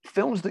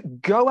 films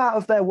that go out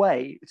of their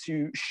way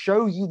to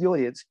show you, the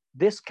audience,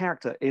 this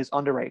character is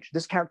underage.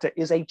 This character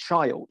is a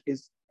child,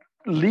 is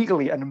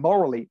legally and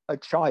morally a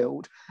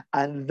child,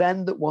 and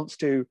then that wants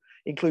to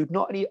include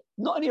not any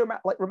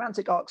like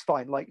romantic arcs,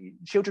 fine. Like,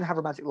 children have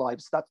romantic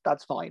lives,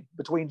 that's fine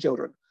between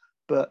children,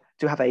 but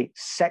to have a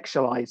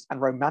sexualized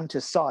and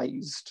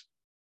romanticized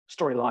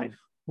storyline,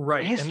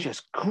 it's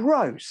just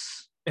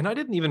gross. And I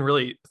didn't even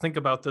really think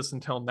about this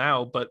until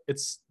now, but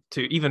it's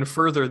to even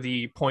further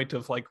the point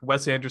of like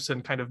Wes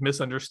Anderson kind of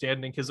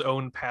misunderstanding his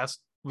own past,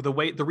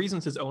 the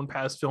reasons his own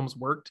past films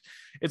worked.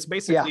 It's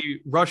basically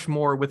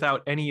Rushmore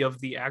without any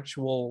of the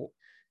actual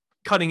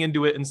cutting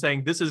into it and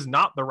saying this is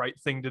not the right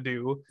thing to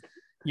do.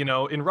 You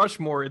know, in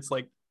Rushmore, it's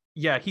like,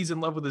 yeah, he's in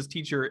love with his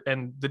teacher,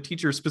 and the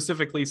teacher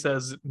specifically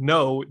says,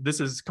 no, this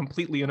is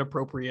completely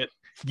inappropriate.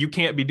 You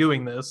can't be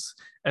doing this.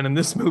 And in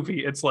this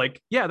movie, it's like,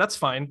 yeah, that's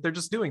fine. They're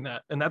just doing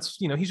that. And that's,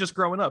 you know, he's just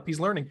growing up. He's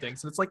learning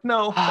things. And it's like,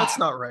 no, that's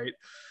not right.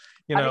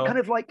 You know, and it kind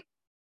of like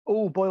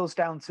all boils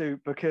down to,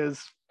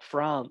 because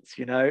France,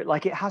 you know,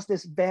 like it has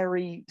this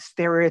very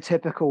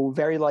stereotypical,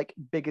 very like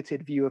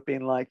bigoted view of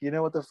being like, you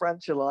know what the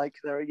French are like?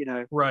 They're, you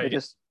know, right. They're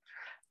just,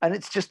 and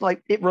it's just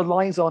like, it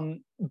relies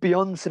on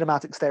beyond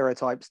cinematic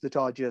stereotypes that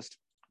are just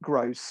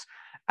gross.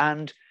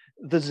 And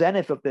the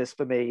zenith of this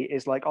for me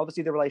is like,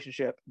 obviously the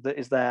relationship that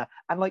is there,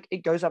 and like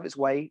it goes out of its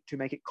way to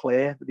make it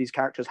clear that these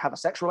characters have a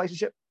sexual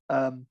relationship.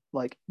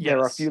 There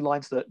are a few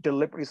lines that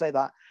deliberately say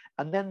that,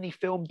 and then the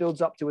film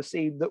builds up to a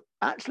scene that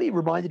actually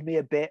reminded me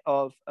a bit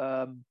of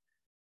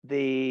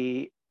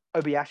the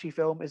Obayashi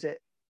film. Is it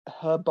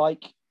Her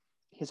Bike,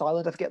 His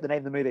Island? I forget the name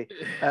of the movie.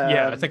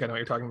 Yeah, I think I know what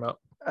you're talking about.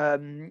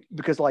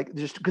 Because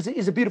it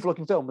is a beautiful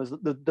looking film. There's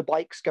the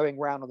bikes going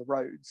around on the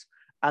roads,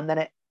 and then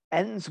it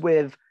ends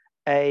with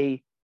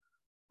a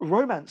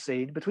romance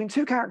scene between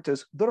two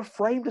characters that are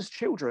framed as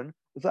children,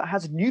 that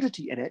has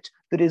nudity in it,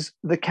 that is,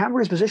 the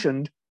camera is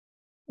positioned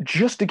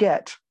just to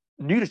get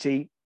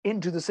nudity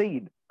into the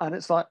scene. And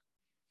it's like,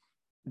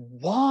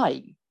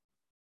 why?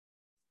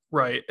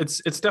 Right.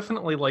 It's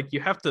definitely like, you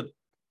have to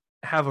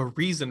have a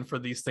reason for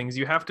these things.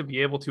 You have to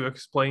be able to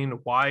explain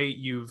why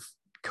you've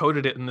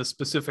coded it in this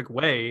specific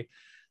way.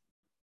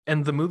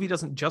 And the movie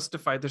doesn't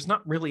justify, there's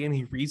not really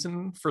any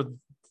reason for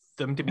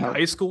them to be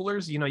high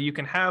schoolers. You know, you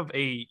can have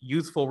a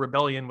youthful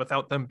rebellion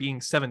without them being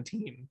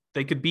 17.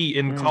 They could be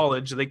in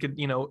college. They could,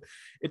 you know,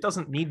 it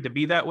doesn't need to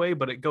be that way,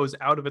 but it goes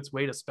out of its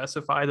way to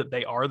specify that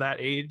they are that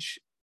age.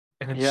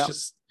 And it's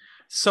just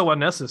so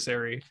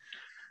unnecessary.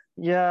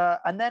 Yeah,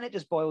 and then it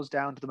just boils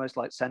down to the most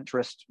like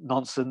centrist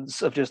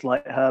nonsense of just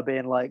like her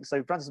being like,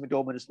 so Frances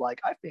McDormand is like,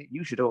 I think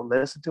you should all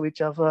listen to each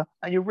other,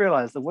 and you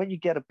realize that when you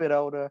get a bit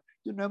older,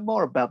 you know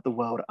more about the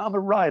world. I'm a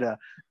writer.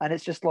 And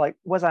it's just like,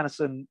 Wes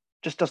Anderson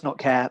just does not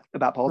care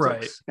about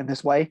politics in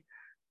this way.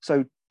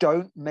 So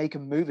don't make a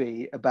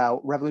movie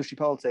about revolutionary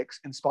politics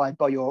inspired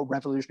by your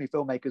revolutionary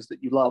filmmakers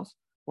that you love.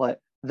 Like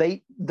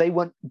they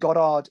want,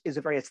 Godard is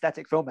a very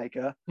aesthetic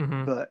filmmaker,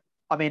 but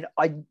I mean,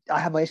 I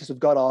have my issues with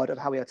Godard of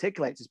how he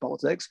articulates his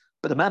politics,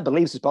 but the man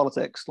believes his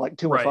politics, like,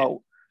 to a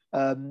fault.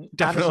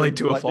 Definitely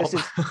Anderson, to a fault.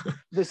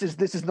 This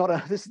is not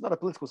a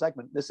political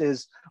segment. This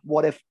is,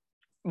 what if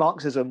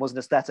Marxism was an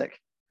aesthetic?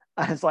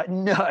 And it's like,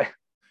 no.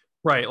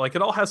 Right, like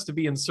it all has to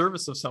be in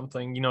service of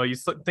something. You know, you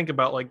think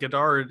about like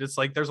Godard, it's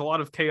like there's a lot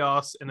of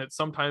chaos, and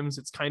sometimes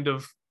it's kind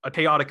of a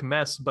chaotic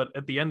mess, but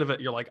at the end of it,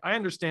 you're like, I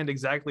understand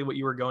exactly what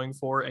you were going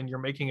for, and you're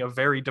making a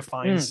very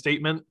defined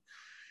statement.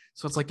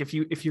 So it's like, if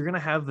you're gonna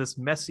have this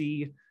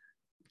messy,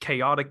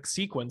 chaotic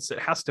sequence, it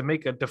has to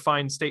make a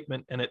defined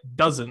statement, and it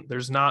doesn't.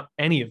 There's not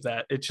any of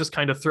that. It just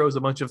kind of throws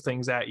a bunch of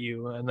things at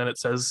you, and then it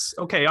says,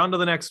 okay, on to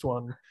the next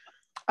one.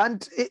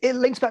 And it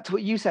links back to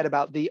what you said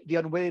about the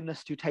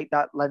unwillingness to take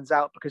that lens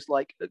out, because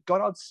like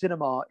Godard's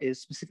cinema is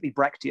specifically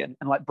Brechtian,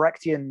 and like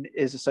Brechtian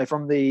is, so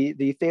from the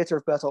theater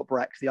of Bertolt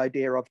Brecht, the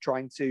idea of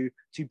trying to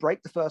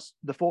break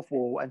the fourth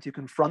wall and to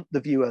confront the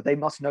viewer. They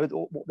must know that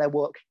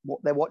what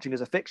they're watching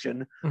is a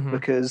fiction,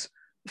 because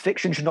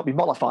fiction should not be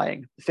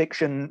mollifying.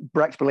 Fiction,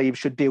 Brecht believes,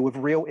 should deal with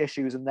real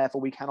issues, and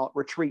therefore we cannot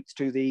retreat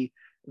to the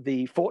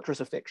fortress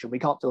of fiction. We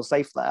can't feel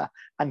safe there.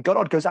 And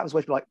Godard goes out of his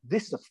way to be like,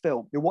 this is a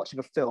film. You're watching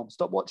a film.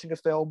 Stop watching a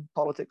film,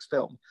 politics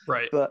film.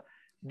 Right. But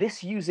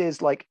this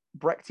uses like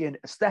Brechtian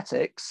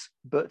aesthetics,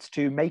 but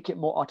to make it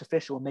more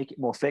artificial and make it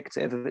more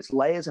fictive. It's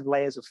layers and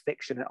layers of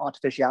fiction and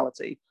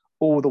artificiality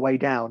all the way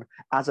down,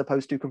 as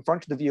opposed to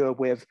confronting the viewer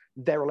with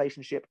their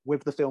relationship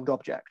with the filmed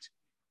object.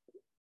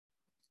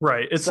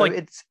 Right. It's So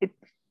like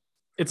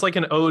it's like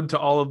an ode to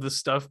all of this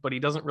stuff, but he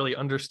doesn't really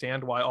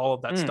understand why all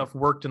of that stuff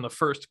worked in the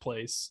first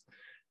place.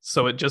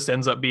 So it just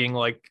ends up being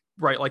like,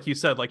 right, like you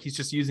said, like he's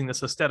just using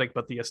this aesthetic,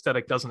 but the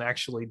aesthetic doesn't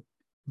actually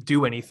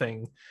do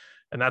anything.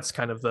 And that's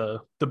kind of the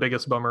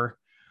biggest bummer.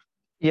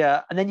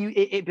 Yeah, and then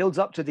it builds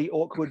up to the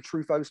awkward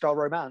Truffaut style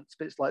romance,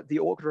 but it's like the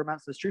awkward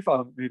romance of the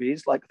Truffaut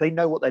movies, like they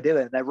know what they're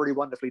doing. They're really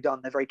wonderfully done.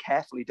 They're very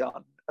carefully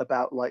done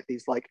about like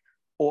these like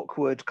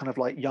awkward kind of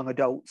like young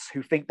adults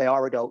who think they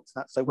are adults.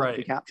 That's so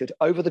wonderfully captured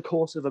over the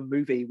course of a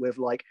movie with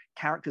like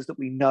characters that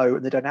we know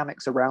and the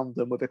dynamics around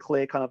them with a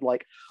clear kind of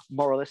like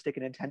moralistic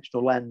and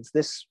intentional lens.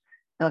 This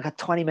like a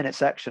 20-minute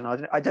section,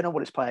 I don't know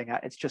what it's playing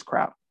at. It's just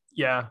crap.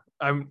 Yeah,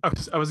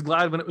 I was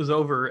glad when it was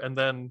over, and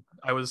then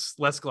I was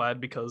less glad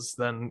because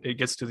then it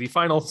gets to the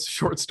final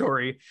short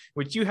story,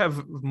 which you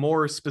have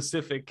more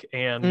specific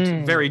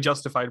and very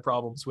justified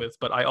problems with,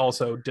 but I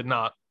also did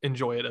not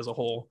enjoy it as a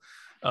whole.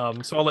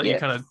 So I'll let you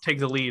kind of take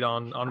the lead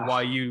on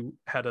why you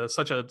had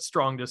such a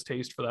strong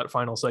distaste for that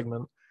final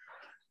segment.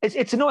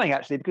 It's annoying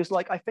actually, because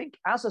like I think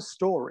as a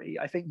story,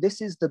 I think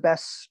this is the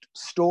best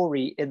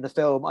story in the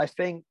film. I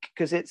think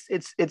because it's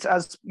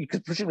as because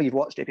presumably you've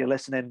watched it if you're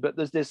listening, but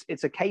there's this,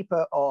 it's a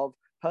caper of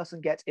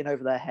person gets in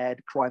over their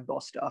head, crime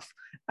boss stuff,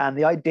 and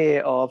the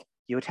idea of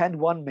you attend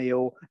one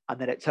meal and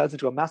then it turns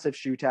into a massive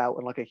shootout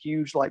and like a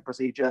huge like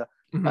procedure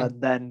and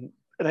then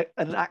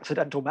an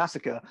accidental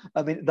massacre.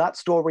 I mean, that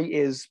story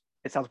is,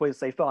 it sounds weird to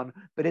say fun,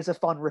 but is a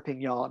fun ripping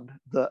yarn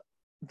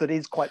that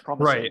is quite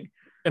promising. Right.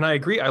 And I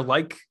agree. I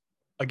like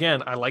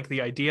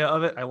the idea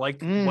of it. I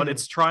like what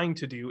it's trying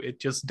to do. It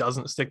just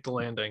doesn't stick the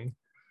landing.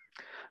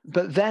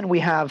 But then we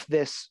have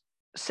this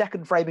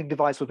second framing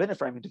device within a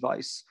framing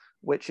device,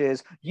 which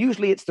is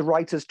usually it's the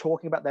writers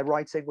talking about their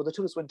writing. Well, the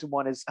Tilda Swinton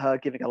one is her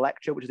giving a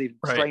lecture, which is even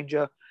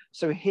stranger.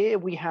 So here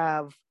we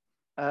have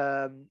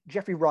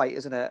Jeffrey Wright,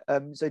 isn't it?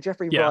 So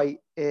Jeffrey Wright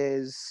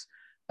is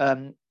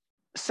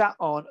sat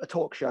on a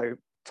talk show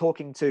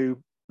talking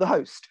to the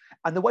host,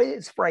 and the way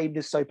it's framed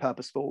is so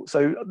purposeful.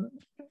 So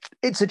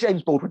it's a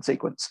James Baldwin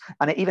sequence,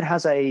 and it even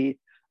has a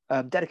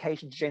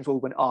dedication to James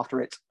Baldwin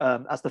after it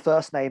as the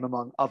first name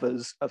among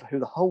others of who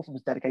the whole film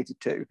is dedicated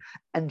to.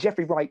 And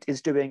Jeffrey Wright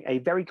is doing a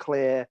very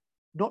clear,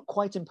 not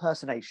quite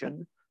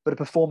impersonation, but a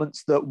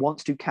performance that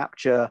wants to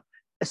capture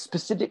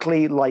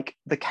specifically like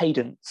the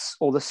cadence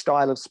or the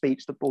style of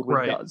speech that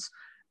Baldwin does.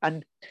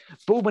 And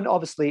Baldwin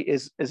obviously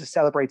is a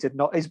celebrated,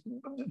 not is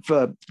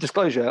for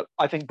disclosure,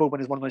 I think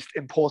Baldwin is one of the most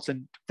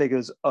important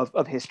figures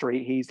of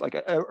history. He's like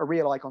a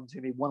real icon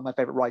to me, one of my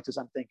favorite writers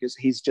and thinkers.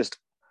 He's just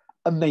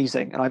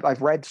amazing. And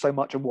I've read so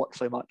much and watched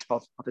so much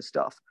of his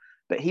stuff.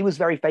 But he was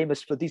very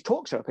famous for these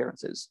talk show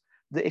appearances.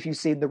 That if you've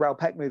seen the Raoul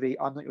Peck movie,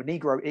 I'm Not Your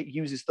Negro, it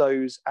uses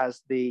those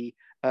as the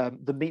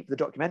meat of the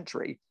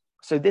documentary.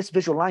 So this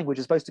visual language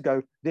is supposed to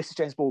go, this is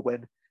James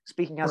Baldwin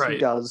speaking as he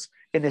does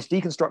in this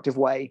deconstructive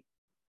way.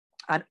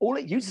 And all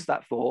it uses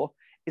that for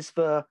is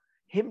for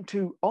him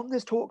to, on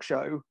this talk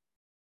show,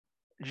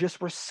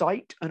 just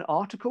recite an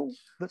article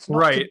that's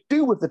not to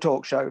do with the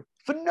talk show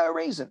for no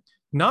reason.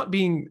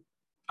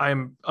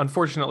 I'm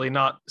unfortunately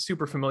not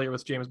super familiar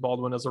with James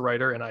Baldwin as a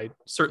writer, and I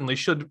certainly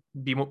should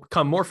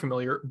become more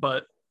familiar,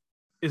 but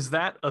is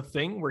that a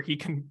thing where he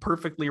can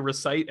perfectly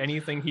recite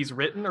anything he's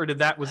written, or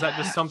was that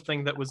just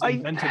something that was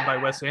invented by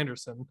Wes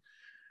Anderson?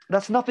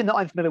 That's nothing that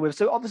I'm familiar with.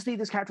 So obviously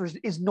this character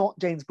is not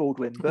James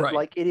Baldwin, but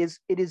like it is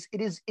an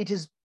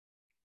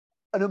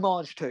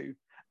homage to,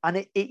 and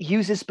it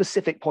uses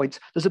specific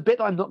points. There's a bit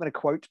that I'm not going to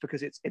quote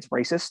because it's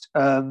racist,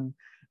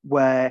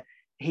 where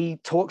he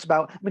talks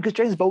about, because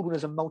James Baldwin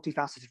is a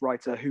multifaceted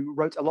writer who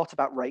wrote a lot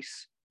about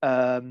race.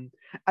 And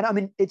I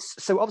mean, it's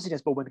so obviously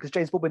James Baldwin, because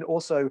James Baldwin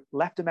also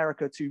left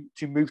America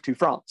to move to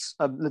France,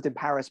 lived in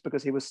Paris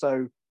because he was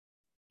so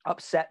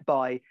upset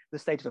by the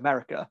state of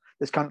America,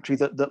 this country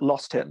that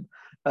lost him.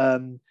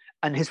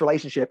 And his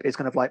relationship is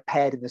kind of like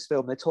paired in this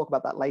film. They talk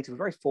about that later, a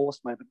very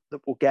forced moment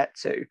that we'll get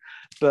to.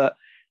 But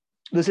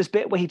there's this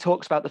bit where he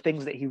talks about the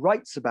things that he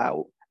writes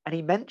about, and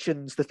he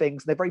mentions the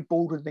things, they're very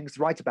Baldwin things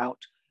to write about,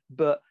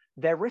 but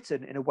they're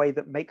written in a way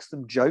that makes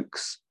them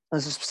jokes.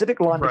 There's a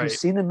specific line, if you've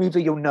seen the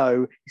movie, you'll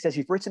know. He says,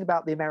 you've written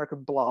about the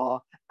American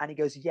blah, and he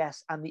goes,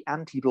 yes, and the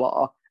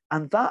anti-blah.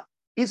 And that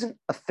isn't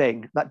a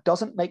thing. That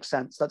doesn't make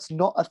sense. That's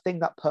not a thing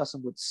that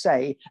person would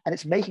say. And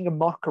it's making a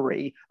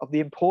mockery of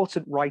the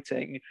important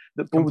writing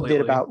that Baldwin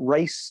did about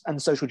race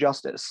and social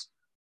justice.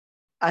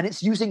 And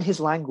it's using his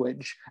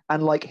language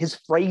and like his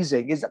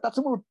phrasing. That's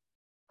a more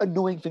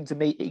annoying thing to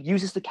me. It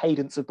uses the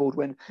cadence of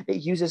Baldwin.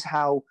 It uses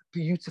how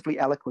beautifully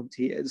eloquent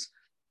he is.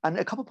 And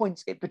at a couple of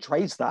points, it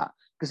betrays that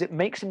because it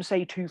makes him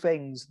say two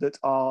things that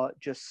are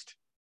just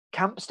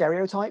camp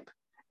stereotype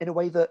in a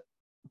way that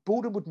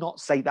Baldwin would not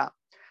say that.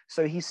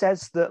 So he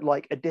says that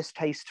like a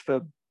distaste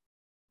for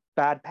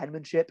bad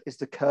penmanship is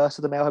the curse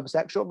of the male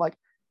homosexual. I'm like,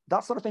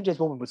 that's not a thing James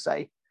Baldwin would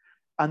say.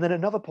 And then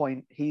another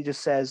point, he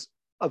just says,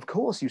 of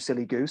course, you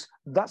silly goose.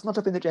 That's not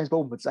a thing that James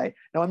Baldwin would say.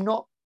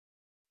 Now,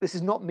 this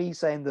is not me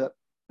saying that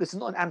this is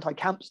not an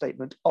anti-camp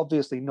statement,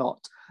 obviously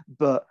not,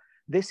 but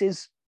this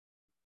is,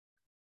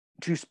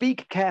 to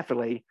speak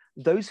carefully,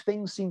 those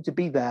things seem to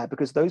be there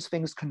because those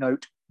things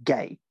connote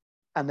gay.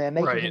 And they're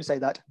making him say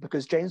that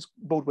because James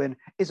Baldwin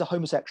is a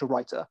homosexual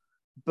writer,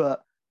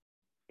 but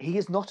he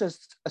is not a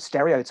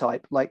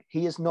stereotype. Like,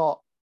 he is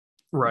not,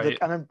 right.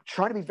 And I'm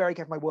trying to be very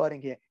careful with my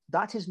wording here.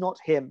 That is not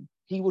him.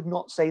 He would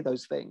not say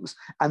those things.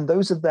 And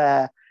those are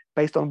there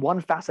based on one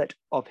facet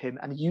of him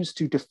and used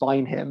to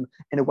define him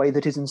in a way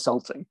that is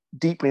insulting,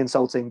 deeply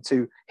insulting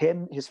to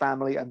him, his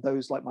family, and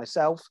those like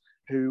myself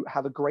who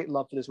have a great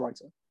love for this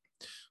writer.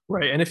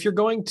 Right. And if you're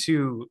going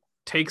to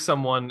take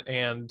someone,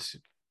 and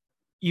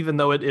even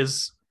though it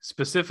is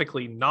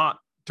specifically not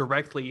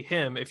directly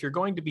him, if you're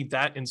going to be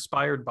that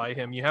inspired by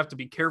him, you have to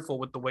be careful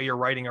with the way you're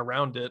writing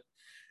around it.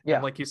 Yeah.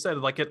 And like you said,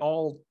 like, it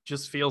all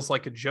just feels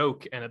like a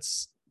joke, and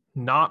it's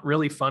not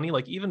really funny.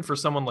 Like, even for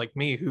someone like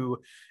me who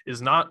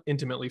is not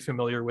intimately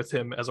familiar with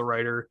him as a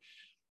writer,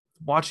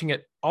 watching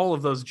it, all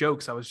of those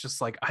jokes, I was just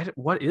like,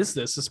 what is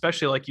this?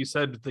 Especially like you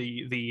said,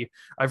 the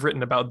I've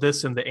written about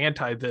this and the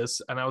anti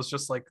this, and I was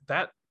just like,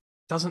 that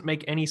doesn't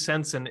make any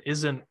sense and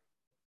isn't,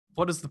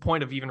 what is the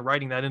point of even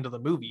writing that into the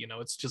movie? You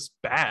know, it's just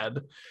bad,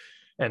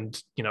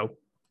 and, you know,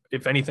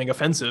 if anything,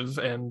 offensive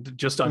and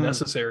just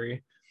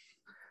unnecessary.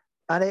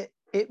 And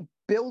it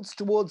builds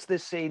towards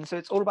this scene. So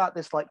it's all about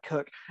this like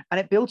cook, and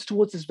it builds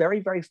towards this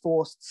very, very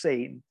forced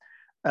scene,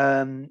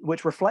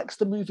 which reflects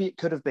the movie it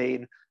could have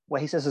been,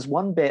 where he says there's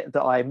one bit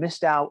that I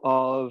missed out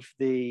of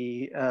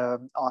the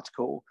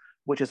article,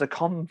 which is a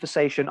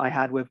conversation I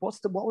had with, what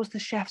was the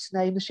chef's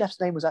name? The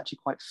chef's name was actually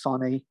quite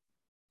funny.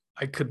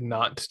 I could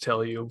not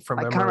tell you from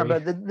memory. I can't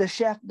remember. The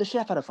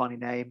chef had a funny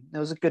name. It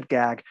was a good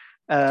gag.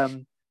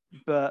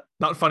 But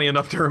not funny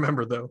enough to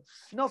remember, though.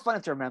 Not funny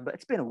to remember.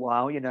 It's been a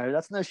while, you know.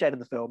 That's no shade in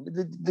the film.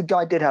 The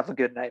guy did have a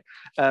good name.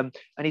 And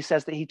he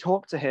says that he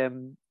talked to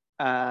him,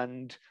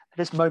 and at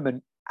this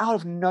moment, out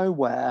of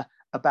nowhere,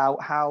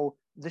 about how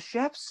the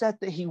chef said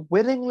that he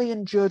willingly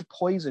endured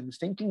poison,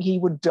 thinking he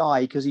would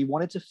die because he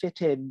wanted to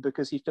fit in,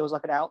 because he feels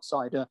like an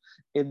outsider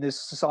in this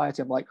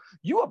society. I'm like,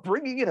 you are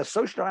bringing in a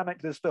social dynamic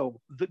to this film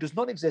that does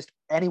not exist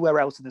anywhere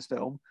else in this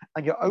film,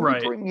 and you're only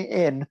bringing it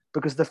in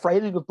because the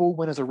framing of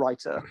Baldwin as a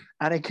writer.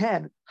 And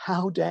again,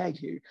 how dare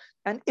you?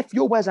 And if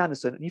you're Wes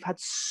Anderson and you've had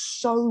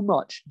so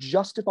much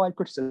justified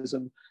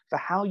criticism for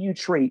how you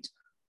treat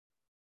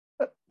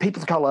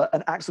people of color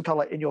and acts of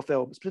color in your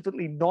film,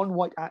 specifically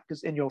non-white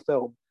actors in your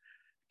film,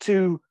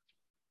 to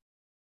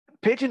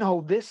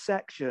pigeonhole this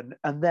section,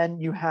 and then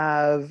you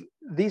have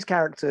these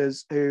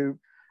characters who,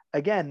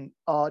 again,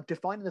 are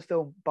defining the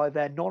film by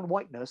their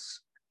non-whiteness,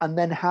 and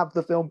then have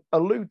the film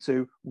allude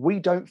to, we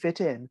don't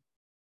fit in.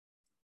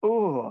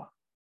 Oh,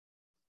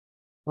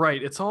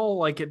 right. It's all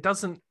like, it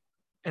doesn't,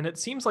 and it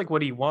seems like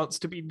what he wants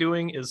to be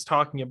doing is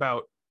talking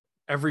about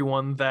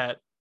everyone that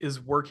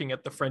is working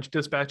at the French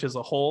Dispatch as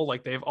a whole.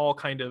 Like, they've all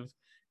kind of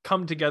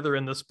come together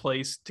in this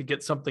place to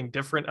get something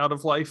different out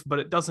of life, but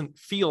it doesn't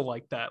feel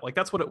like that. Like,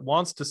 that's what it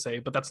wants to say,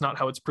 but that's not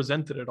how it's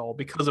presented at all,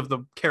 because of the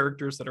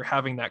characters that are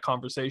having that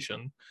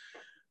conversation.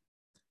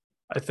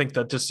 I think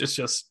that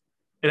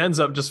it ends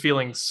up just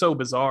feeling so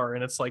bizarre.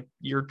 And it's like,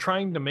 you're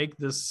trying to make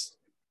this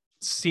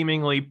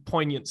seemingly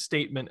poignant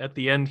statement at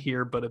the end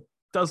here, but it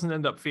doesn't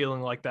end up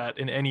feeling like that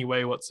in any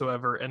way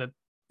whatsoever. And it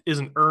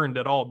isn't earned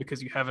at all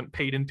because you haven't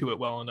paid into it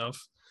well enough.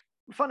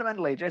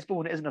 Fundamentally, James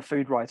Baldwin isn't a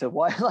food writer.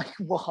 Why?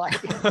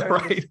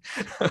 Right.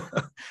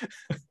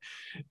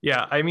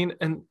 Yeah, I mean,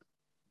 and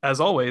as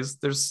always,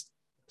 there's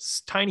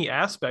tiny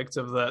aspects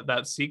of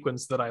that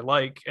sequence that I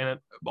like, and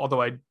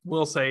although I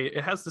will say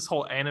it has this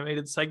whole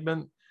animated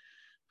segment,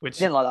 which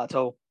didn't like that at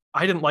all.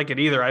 I didn't like it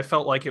either. I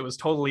felt like it was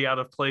totally out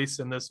of place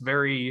in this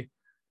very,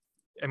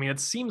 I mean, it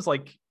seems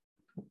like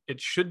it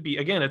should be,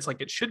 again, it's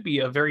like it should be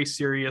a very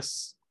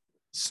serious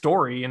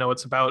story. You know,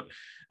 it's about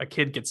a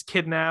kid gets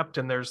kidnapped,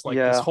 and there's like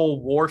this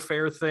whole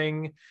warfare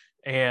thing,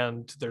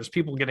 and there's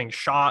people getting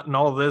shot and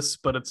all this,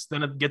 but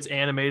then it gets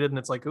animated, and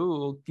it's like,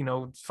 ooh, you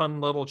know,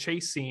 fun little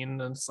chase scene.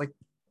 And it's like,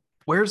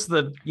 where's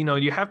the, you know,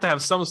 you have to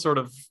have some sort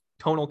of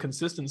tonal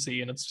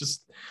consistency, and it's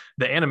just,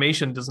 the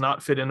animation does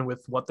not fit in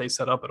with what they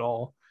set up at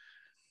all.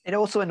 It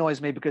also annoys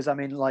me because, I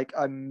mean, like,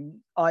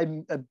 I'm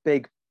a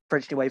big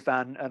French New Wave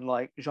fan, and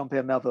like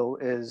Jean-Pierre Melville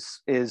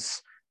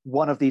is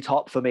one of the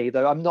top for me,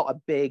 though I'm not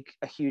a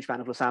huge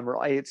fan of Le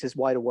Samurai. It's his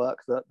wider work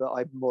that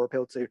I'm more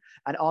appealed to.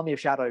 And Army of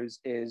Shadows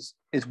is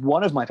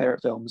one of my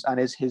favorite films, and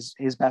is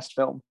his best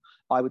film,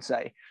 I would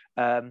say.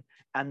 And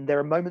there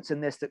are moments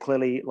in this that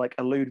clearly like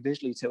allude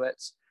visually to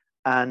it,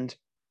 and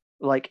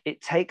like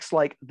it takes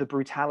like the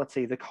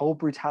cold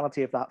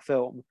brutality of that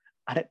film,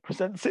 and it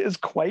presents it as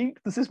quaint.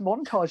 There's this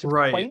montage of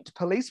quaint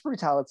police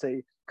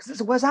brutality, because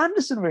it's a Wes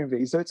Anderson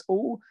movie, so it's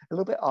all a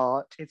little bit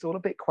art, it's all a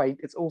bit quaint,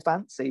 it's all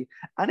fancy,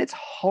 and it's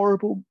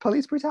horrible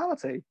police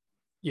brutality.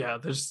 Yeah,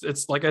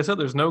 it's like I said,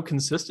 there's no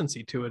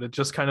consistency to it. It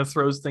just kind of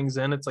throws things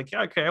in. It's like,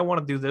 yeah, okay, I want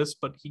to do this,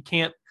 but he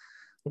can't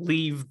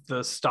leave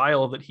the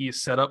style that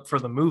he's set up for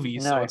the movie.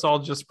 No. So it's all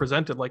just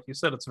presented, like you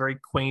said, it's very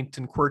quaint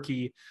and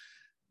quirky.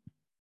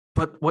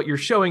 but what you're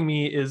showing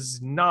me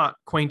is not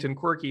quaint and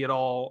quirky at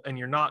all, and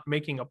you're not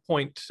making a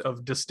point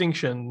of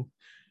distinction,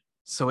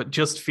 so it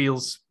just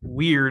feels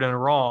weird and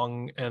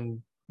wrong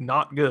and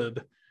not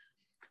good.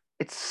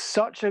 It's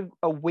such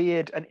a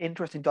weird and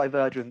interesting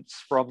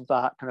divergence from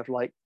that kind of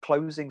like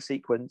closing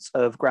sequence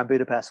of Grand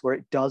Budapest, where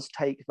it does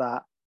take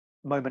that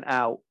moment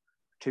out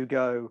to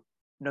go,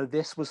 no,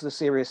 this was the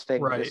serious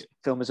thing Right. this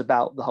film is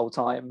about the whole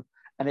time.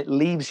 And it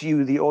leaves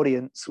you, the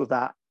audience, with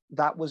that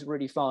was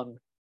really fun,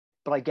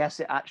 but I guess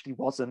it actually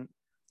wasn't,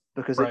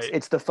 because Right.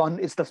 it's the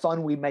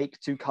fun we make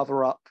to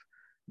cover up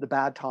the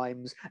bad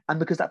times. And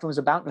because that film is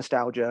about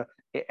nostalgia,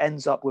 it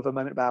ends up with a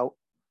moment about,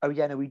 oh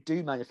yeah, no, we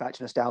do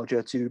manufacture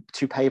nostalgia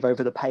to pave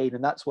over the pain,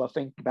 and that's what I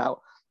think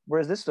about.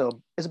 Whereas this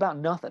film is about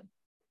nothing.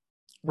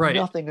 Right.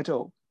 Nothing at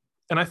all.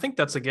 And I think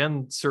that's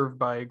again served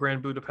by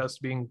Grand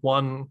Budapest being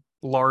one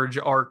large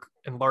arc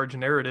and large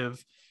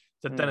narrative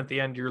that then at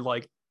the end you're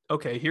like,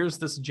 okay, here's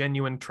this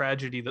genuine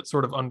tragedy that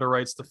sort of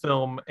underwrites the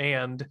film,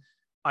 and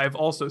I've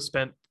also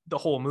spent the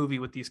whole movie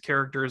with these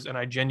characters and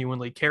I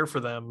genuinely care for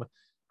them,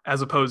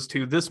 as opposed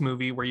to this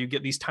movie where you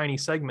get these tiny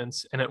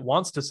segments and it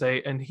wants to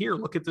say, and here,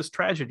 look at this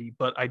tragedy,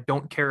 but I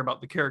don't care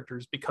about the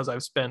characters because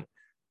I've spent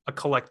a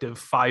collective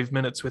 5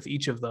 minutes with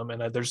each of them,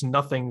 and there's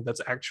nothing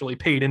that's actually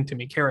paid into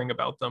me caring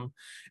about them,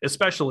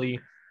 especially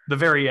the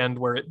very end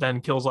where it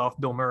then kills off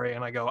Bill Murray,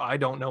 and I go, I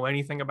don't know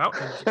anything about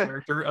him as a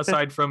character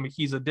aside from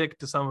he's a dick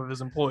to some of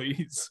his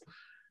employees.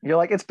 You're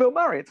like, it's Bill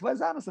Murray. It's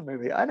Wes Anderson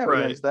movie. I know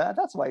Right. he is there.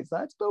 That's why he's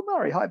there. It's Bill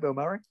Murray. Hi, Bill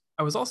Murray.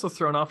 I was also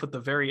thrown off at the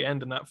very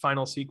end in that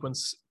final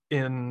sequence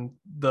in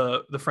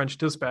the French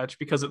Dispatch,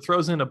 because it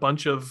throws in a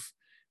bunch of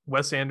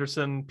Wes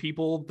Anderson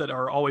people that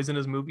are always in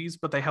his movies,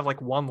 but they have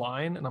like one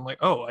line, and I'm like,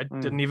 oh, I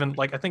didn't even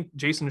like. I think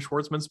Jason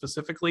Schwartzman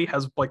specifically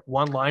has like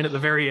one line at the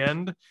very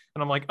end,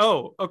 and I'm like,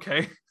 oh,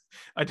 okay,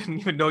 I didn't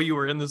even know you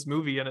were in this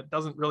movie, and it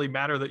doesn't really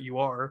matter that you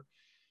are.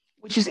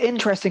 Which is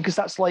interesting, because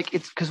that's like,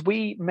 it's because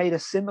we made a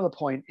similar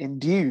point in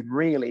Dune,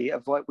 really,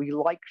 of like, we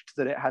liked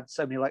that it had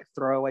so many like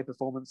throwaway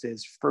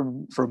performances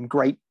from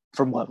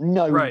well,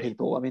 known Right.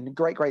 people. I mean,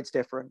 great's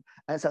different,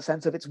 and it's that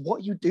sense of, it's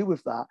what you do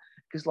with that,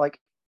 because like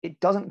it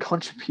doesn't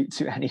contribute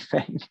to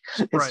anything.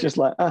 It's Right. just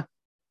like,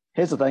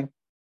 here's the thing.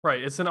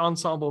 Right. It's an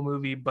ensemble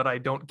movie, but I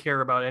don't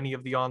care about any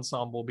of the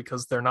ensemble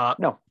because they're not.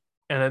 No.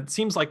 And it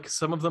seems like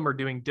some of them are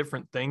doing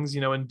different things. You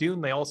know, in Dune,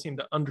 they all seem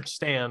to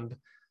understand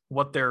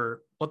what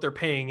they're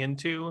paying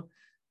into.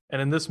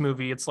 And in this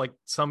movie, it's like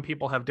some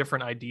people have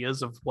different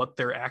ideas of what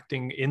they're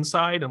acting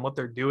inside and what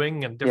they're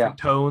doing, and different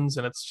tones.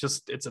 And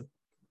it's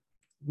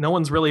no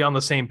one's really on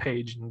the same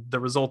page. And the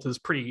result is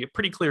pretty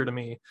clear to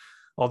me.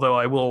 Although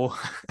I will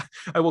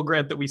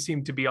grant that we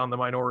seem to be on the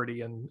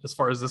minority, and as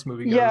far as this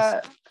movie goes.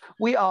 Yeah,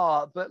 we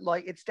are, but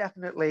like, it's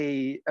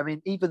definitely, I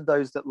mean, even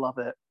those that love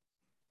it,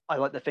 I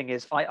like, the thing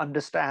is, I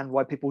understand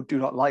why people do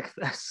not like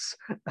this.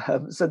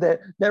 So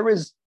there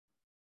is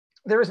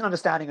an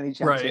understanding on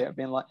each end Right. here,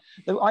 being like,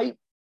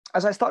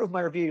 as I start with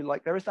my review,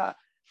 like there's that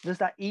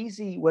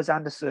easy Wes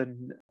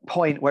Anderson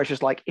point where it's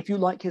just like, if you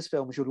like his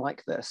films, you'll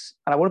like this.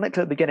 And I want to make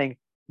clear at the beginning,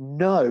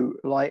 no,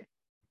 like,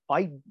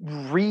 I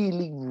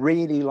really,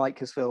 really like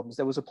his films.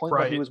 There was a point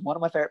where he was one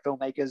of my favorite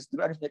filmmakers.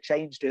 The only thing that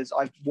changed is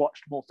I've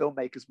watched more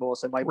filmmakers more,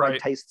 so my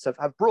tastes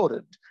have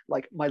broadened.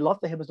 Like, my love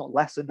for him has not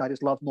lessened. I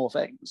just love more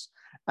things,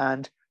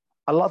 and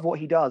I love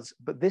what he does.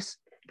 But this,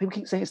 people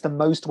keep saying it's the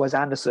most Wes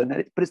Anderson,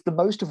 but it's the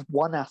most of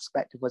one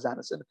aspect of Wes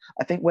Anderson.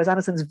 I think Wes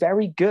Anderson's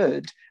very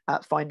good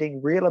at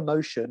finding real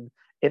emotion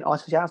in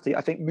artificiality.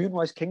 I think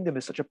Moonrise Kingdom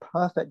is such a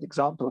perfect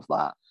example of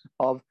that,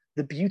 of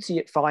the beauty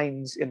it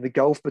finds in the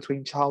gulf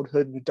between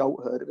childhood and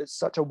adulthood. It's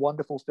such a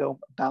wonderful film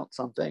about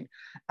something.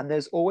 And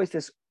there's always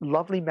this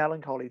lovely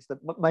melancholy.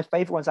 My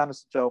favorite Wes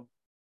Anderson film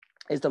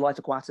is The Life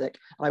Aquatic.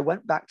 And I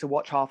went back to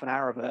watch half an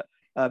hour of it,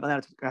 and then I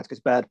had to go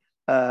to bed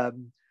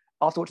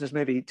after watching this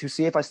movie to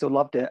see if I still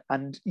loved it.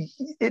 And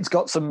it's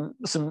got some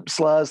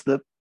slurs that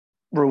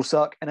rule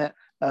suck in it.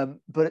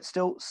 But it's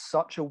still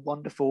such a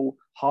wonderful,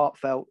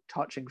 heartfelt,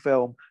 touching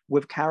film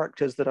with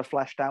characters that are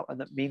fleshed out and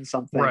that mean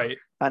something. Right.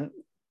 And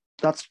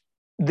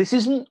this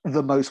isn't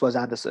the most Wes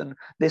Anderson.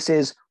 This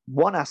is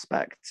one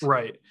aspect.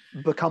 Right.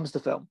 Becomes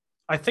the film.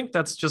 I think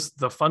that's just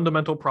the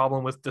fundamental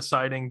problem with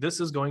deciding this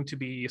is going to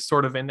be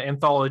sort of an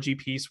anthology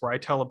piece where I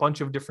tell a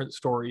bunch of different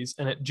stories,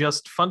 and it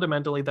just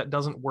fundamentally that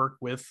doesn't work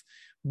with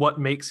what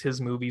makes his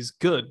movies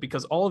good,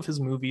 because all of his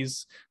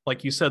movies,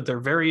 like you said, they're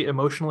very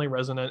emotionally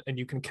resonant, and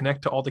you can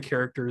connect to all the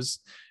characters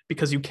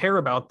because you care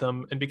about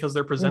them and because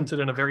they're presented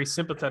in a very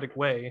sympathetic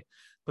way.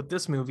 But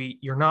this movie,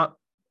 you're not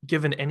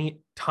given any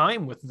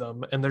time with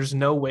them, and there's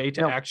no way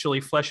to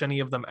actually flesh any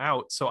of them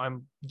out. So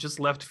I'm just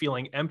left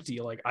feeling empty.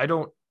 Like,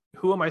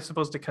 who am I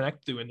supposed to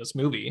connect to in this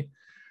movie?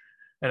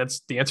 And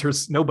the answer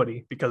is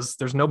nobody, because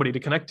there's nobody to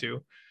connect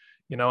to.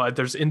 You know,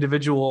 there's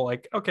individual,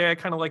 like, okay, I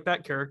kind of like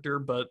that character,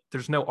 but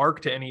there's no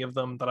arc to any of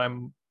them that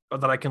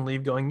I can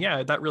leave going,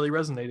 yeah, that really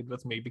resonated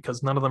with me,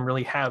 because none of them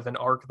really have an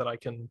arc that I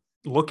can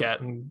look at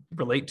and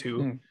relate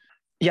to.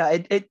 Yeah,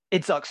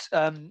 it sucks.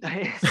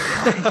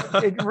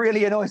 It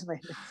really annoys me.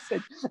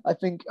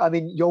 I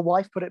mean, your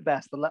wife put it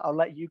best. I'll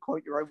let you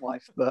quote your own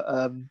wife, but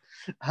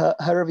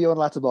her review on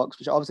Letterboxd,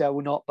 which obviously I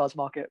will not buzz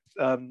market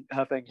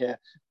her thing here,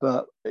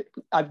 but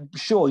I'm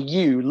sure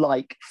you,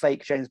 like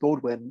fake James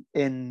Baldwin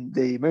in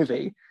the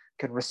movie,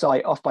 can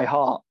recite off by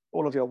heart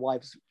all of your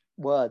wife's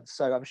words.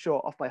 So I'm sure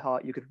off by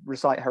heart you could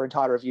recite her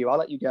entire review. I'll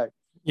let you go.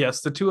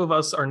 Yes, the two of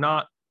us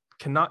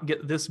cannot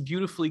get this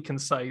beautifully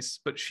concise,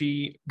 but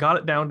she got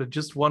it down to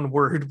just one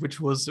word, which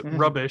was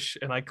rubbish,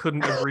 and I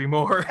couldn't agree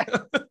more.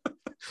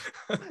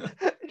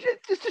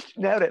 just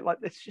nailed it. Like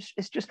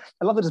it's just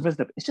I love the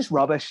dismissive. It's just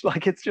rubbish.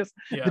 Like it's just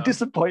the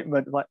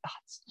disappointment. Like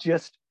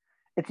it's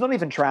not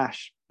even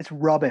trash. It's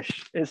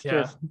rubbish. It's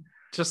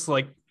just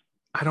like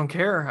I don't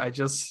care.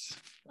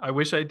 I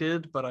wish I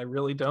did, but I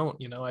really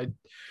don't.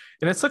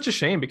 And it's such a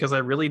shame because I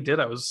really did.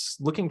 I was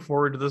looking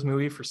forward to this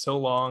movie for so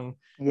long.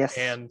 Yes.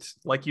 And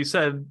like you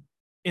said,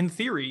 in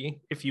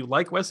theory, if you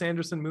like Wes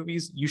Anderson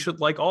movies, you should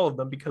like all of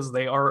them because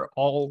they are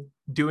all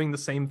doing the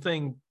same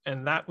thing.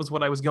 And that was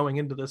what I was going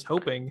into this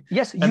hoping.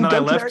 Yes, you don't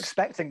care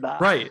expecting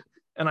that. Right.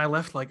 And I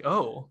left like,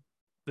 oh,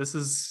 this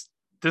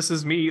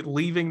is me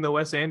leaving the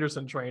Wes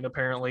Anderson train,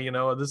 apparently.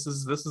 This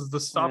is the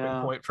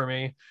stopping point for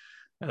me.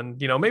 And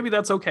maybe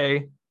that's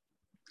okay.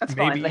 That's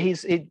fine.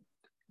 He's a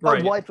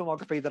wide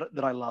filmography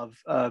that I love,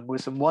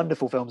 with some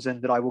wonderful films in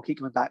that I will keep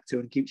coming back to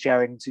and keep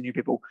sharing to new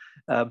people.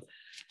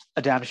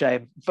 A damn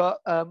shame. But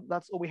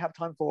that's all we have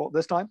time for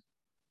this time.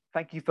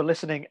 Thank you for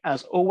listening.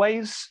 As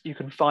always, you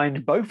can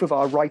find both of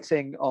our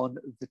writing on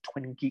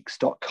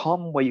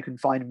thetwingeeks.com, where you can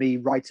find me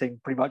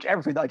writing pretty much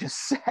everything that I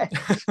just said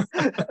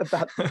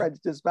about the French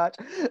Dispatch.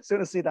 So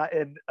to see that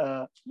in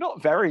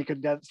not very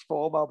condensed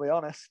form, I'll be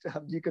honest.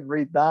 You can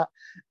read that.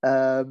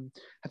 Have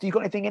you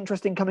got anything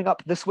interesting coming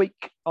up this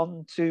week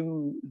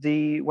onto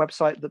the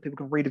website that people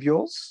can read of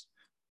yours?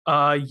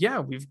 Yeah,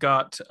 we've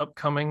got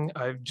upcoming.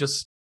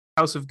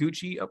 House of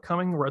Gucci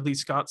upcoming, Ridley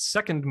Scott's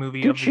second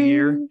movie of the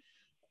year.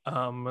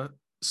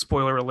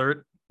 Spoiler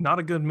alert, not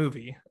a good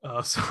movie.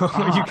 So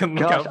you can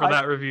look out for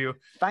that review.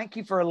 Thank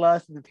you for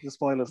alerting me to the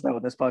spoilers though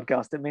on this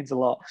podcast. It means a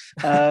lot.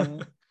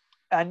 And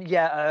by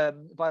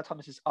the time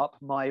this is up,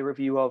 my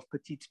review of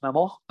Petite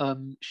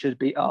Maman should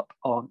be up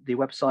on the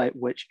website,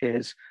 which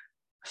is,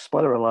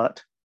 spoiler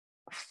alert,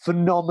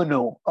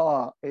 phenomenal.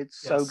 It's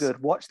so good.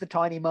 Watch the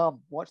tiny mum.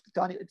 It's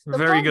the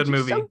very mum. Good She's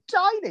movie. So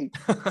tiny.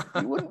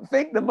 You wouldn't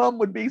think the mum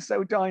would be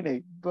so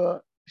tiny,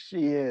 but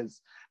she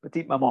is.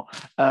 Petite Maman.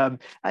 The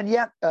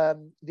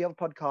other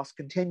podcasts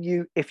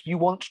continue. If you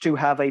want to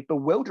have a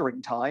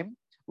bewildering time,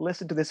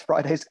 listen to this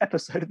Friday's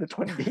episode of the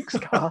Twin Geeks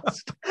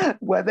cast,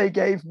 where they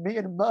gave me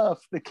and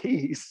Murph the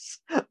keys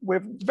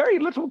with very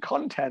little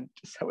content.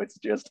 So it's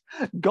just,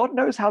 God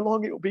knows how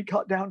long it will be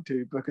cut down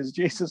to, because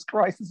Jesus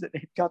Christ, does it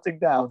need cutting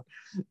down.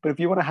 But if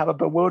you want to have a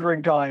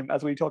bewildering time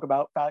as we talk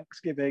about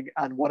Thanksgiving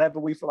and whatever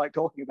we feel like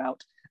talking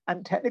about,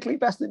 and technically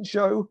Best in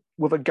Show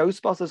with a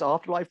Ghostbusters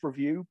Afterlife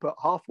review, but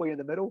halfway in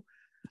the middle,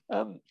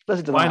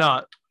 listen to that. Why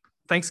not?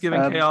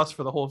 Thanksgiving chaos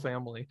for the whole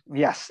family.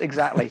 Yes,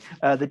 exactly.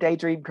 The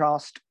Daydream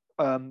cast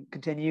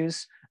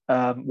continues.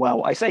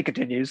 Well, I say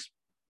continues.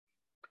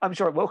 I'm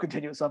sure it will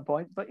continue at some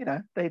point, but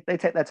they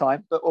take their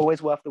time, but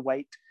always worth the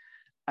wait.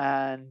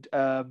 And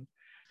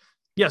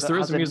yes, there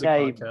is a music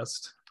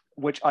podcast,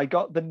 which I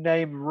got the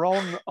name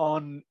wrong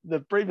on the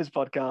previous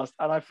podcast,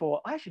 and I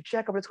thought I should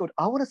check what it's called.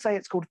 I want to say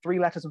it's called 3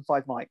 Letters and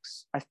 5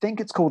 Mics. I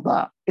think it's called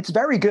that. It's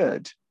very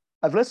good.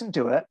 I've listened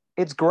to it.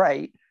 It's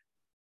great,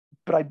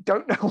 but I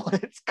don't know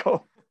what it's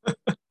called.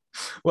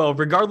 Well,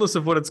 regardless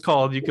of what it's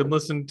called, you can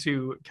listen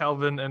to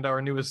Calvin and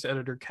our newest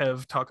editor,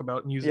 Kev, talk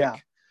about music. Yeah.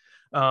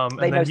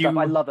 They know stuff.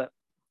 I love it.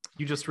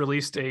 You just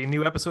released a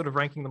new episode of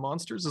Ranking the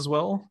Monsters as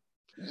well.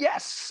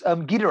 Yes.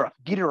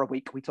 Ghidorah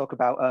Week. We talk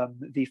about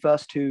the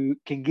first 2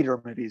 King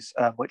Ghidorah movies,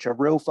 which are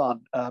real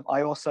fun.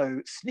 I also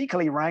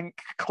sneakily rank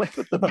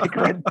Clifford the Big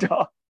Red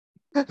Dog.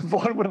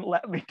 Vaughn wouldn't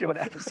let me do an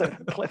episode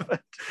of Clifford.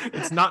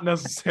 It's not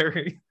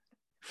necessary.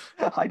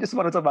 I just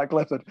want to talk about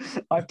Clifford.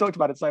 I've talked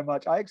about it so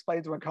much. I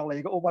explained to a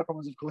colleague all my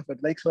problems with Clifford.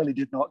 They clearly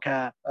did not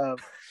care.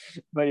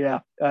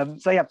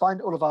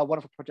 Find all of our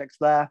wonderful projects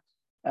there.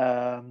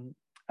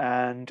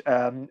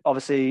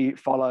 Obviously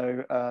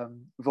follow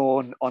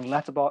Vaughn on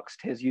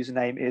Letterboxd. His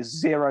username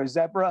is Zero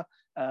Zebra.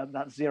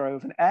 That's 0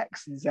 with an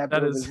X and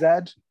Zebra with a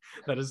Z.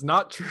 That is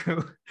not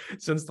true.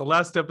 Since the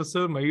last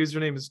episode, my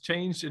username has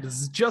changed. It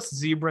is just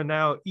Zebra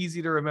now.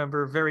 Easy to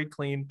remember, very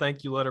clean.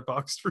 Thank you,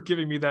 Letterboxd, for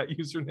giving me that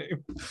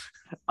username.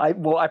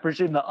 I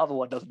presume that other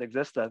one doesn't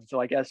exist then. So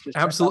I guess just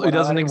absolutely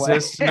doesn't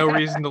exist. No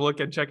reason to look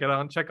and check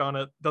on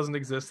it. Doesn't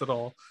exist at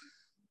all.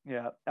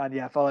 Yeah,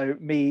 and follow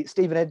me,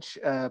 Stevenage,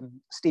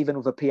 Stephen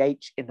with a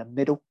PH in the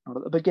middle, not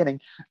at the beginning,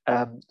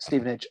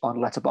 Stevenage on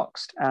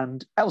Letterboxd,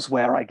 and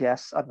elsewhere, I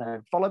guess. I don't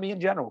know. Follow me in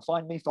general.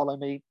 Find me, follow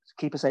me,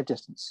 keep a safe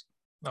distance.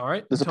 All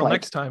right. Until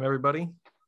next time, everybody.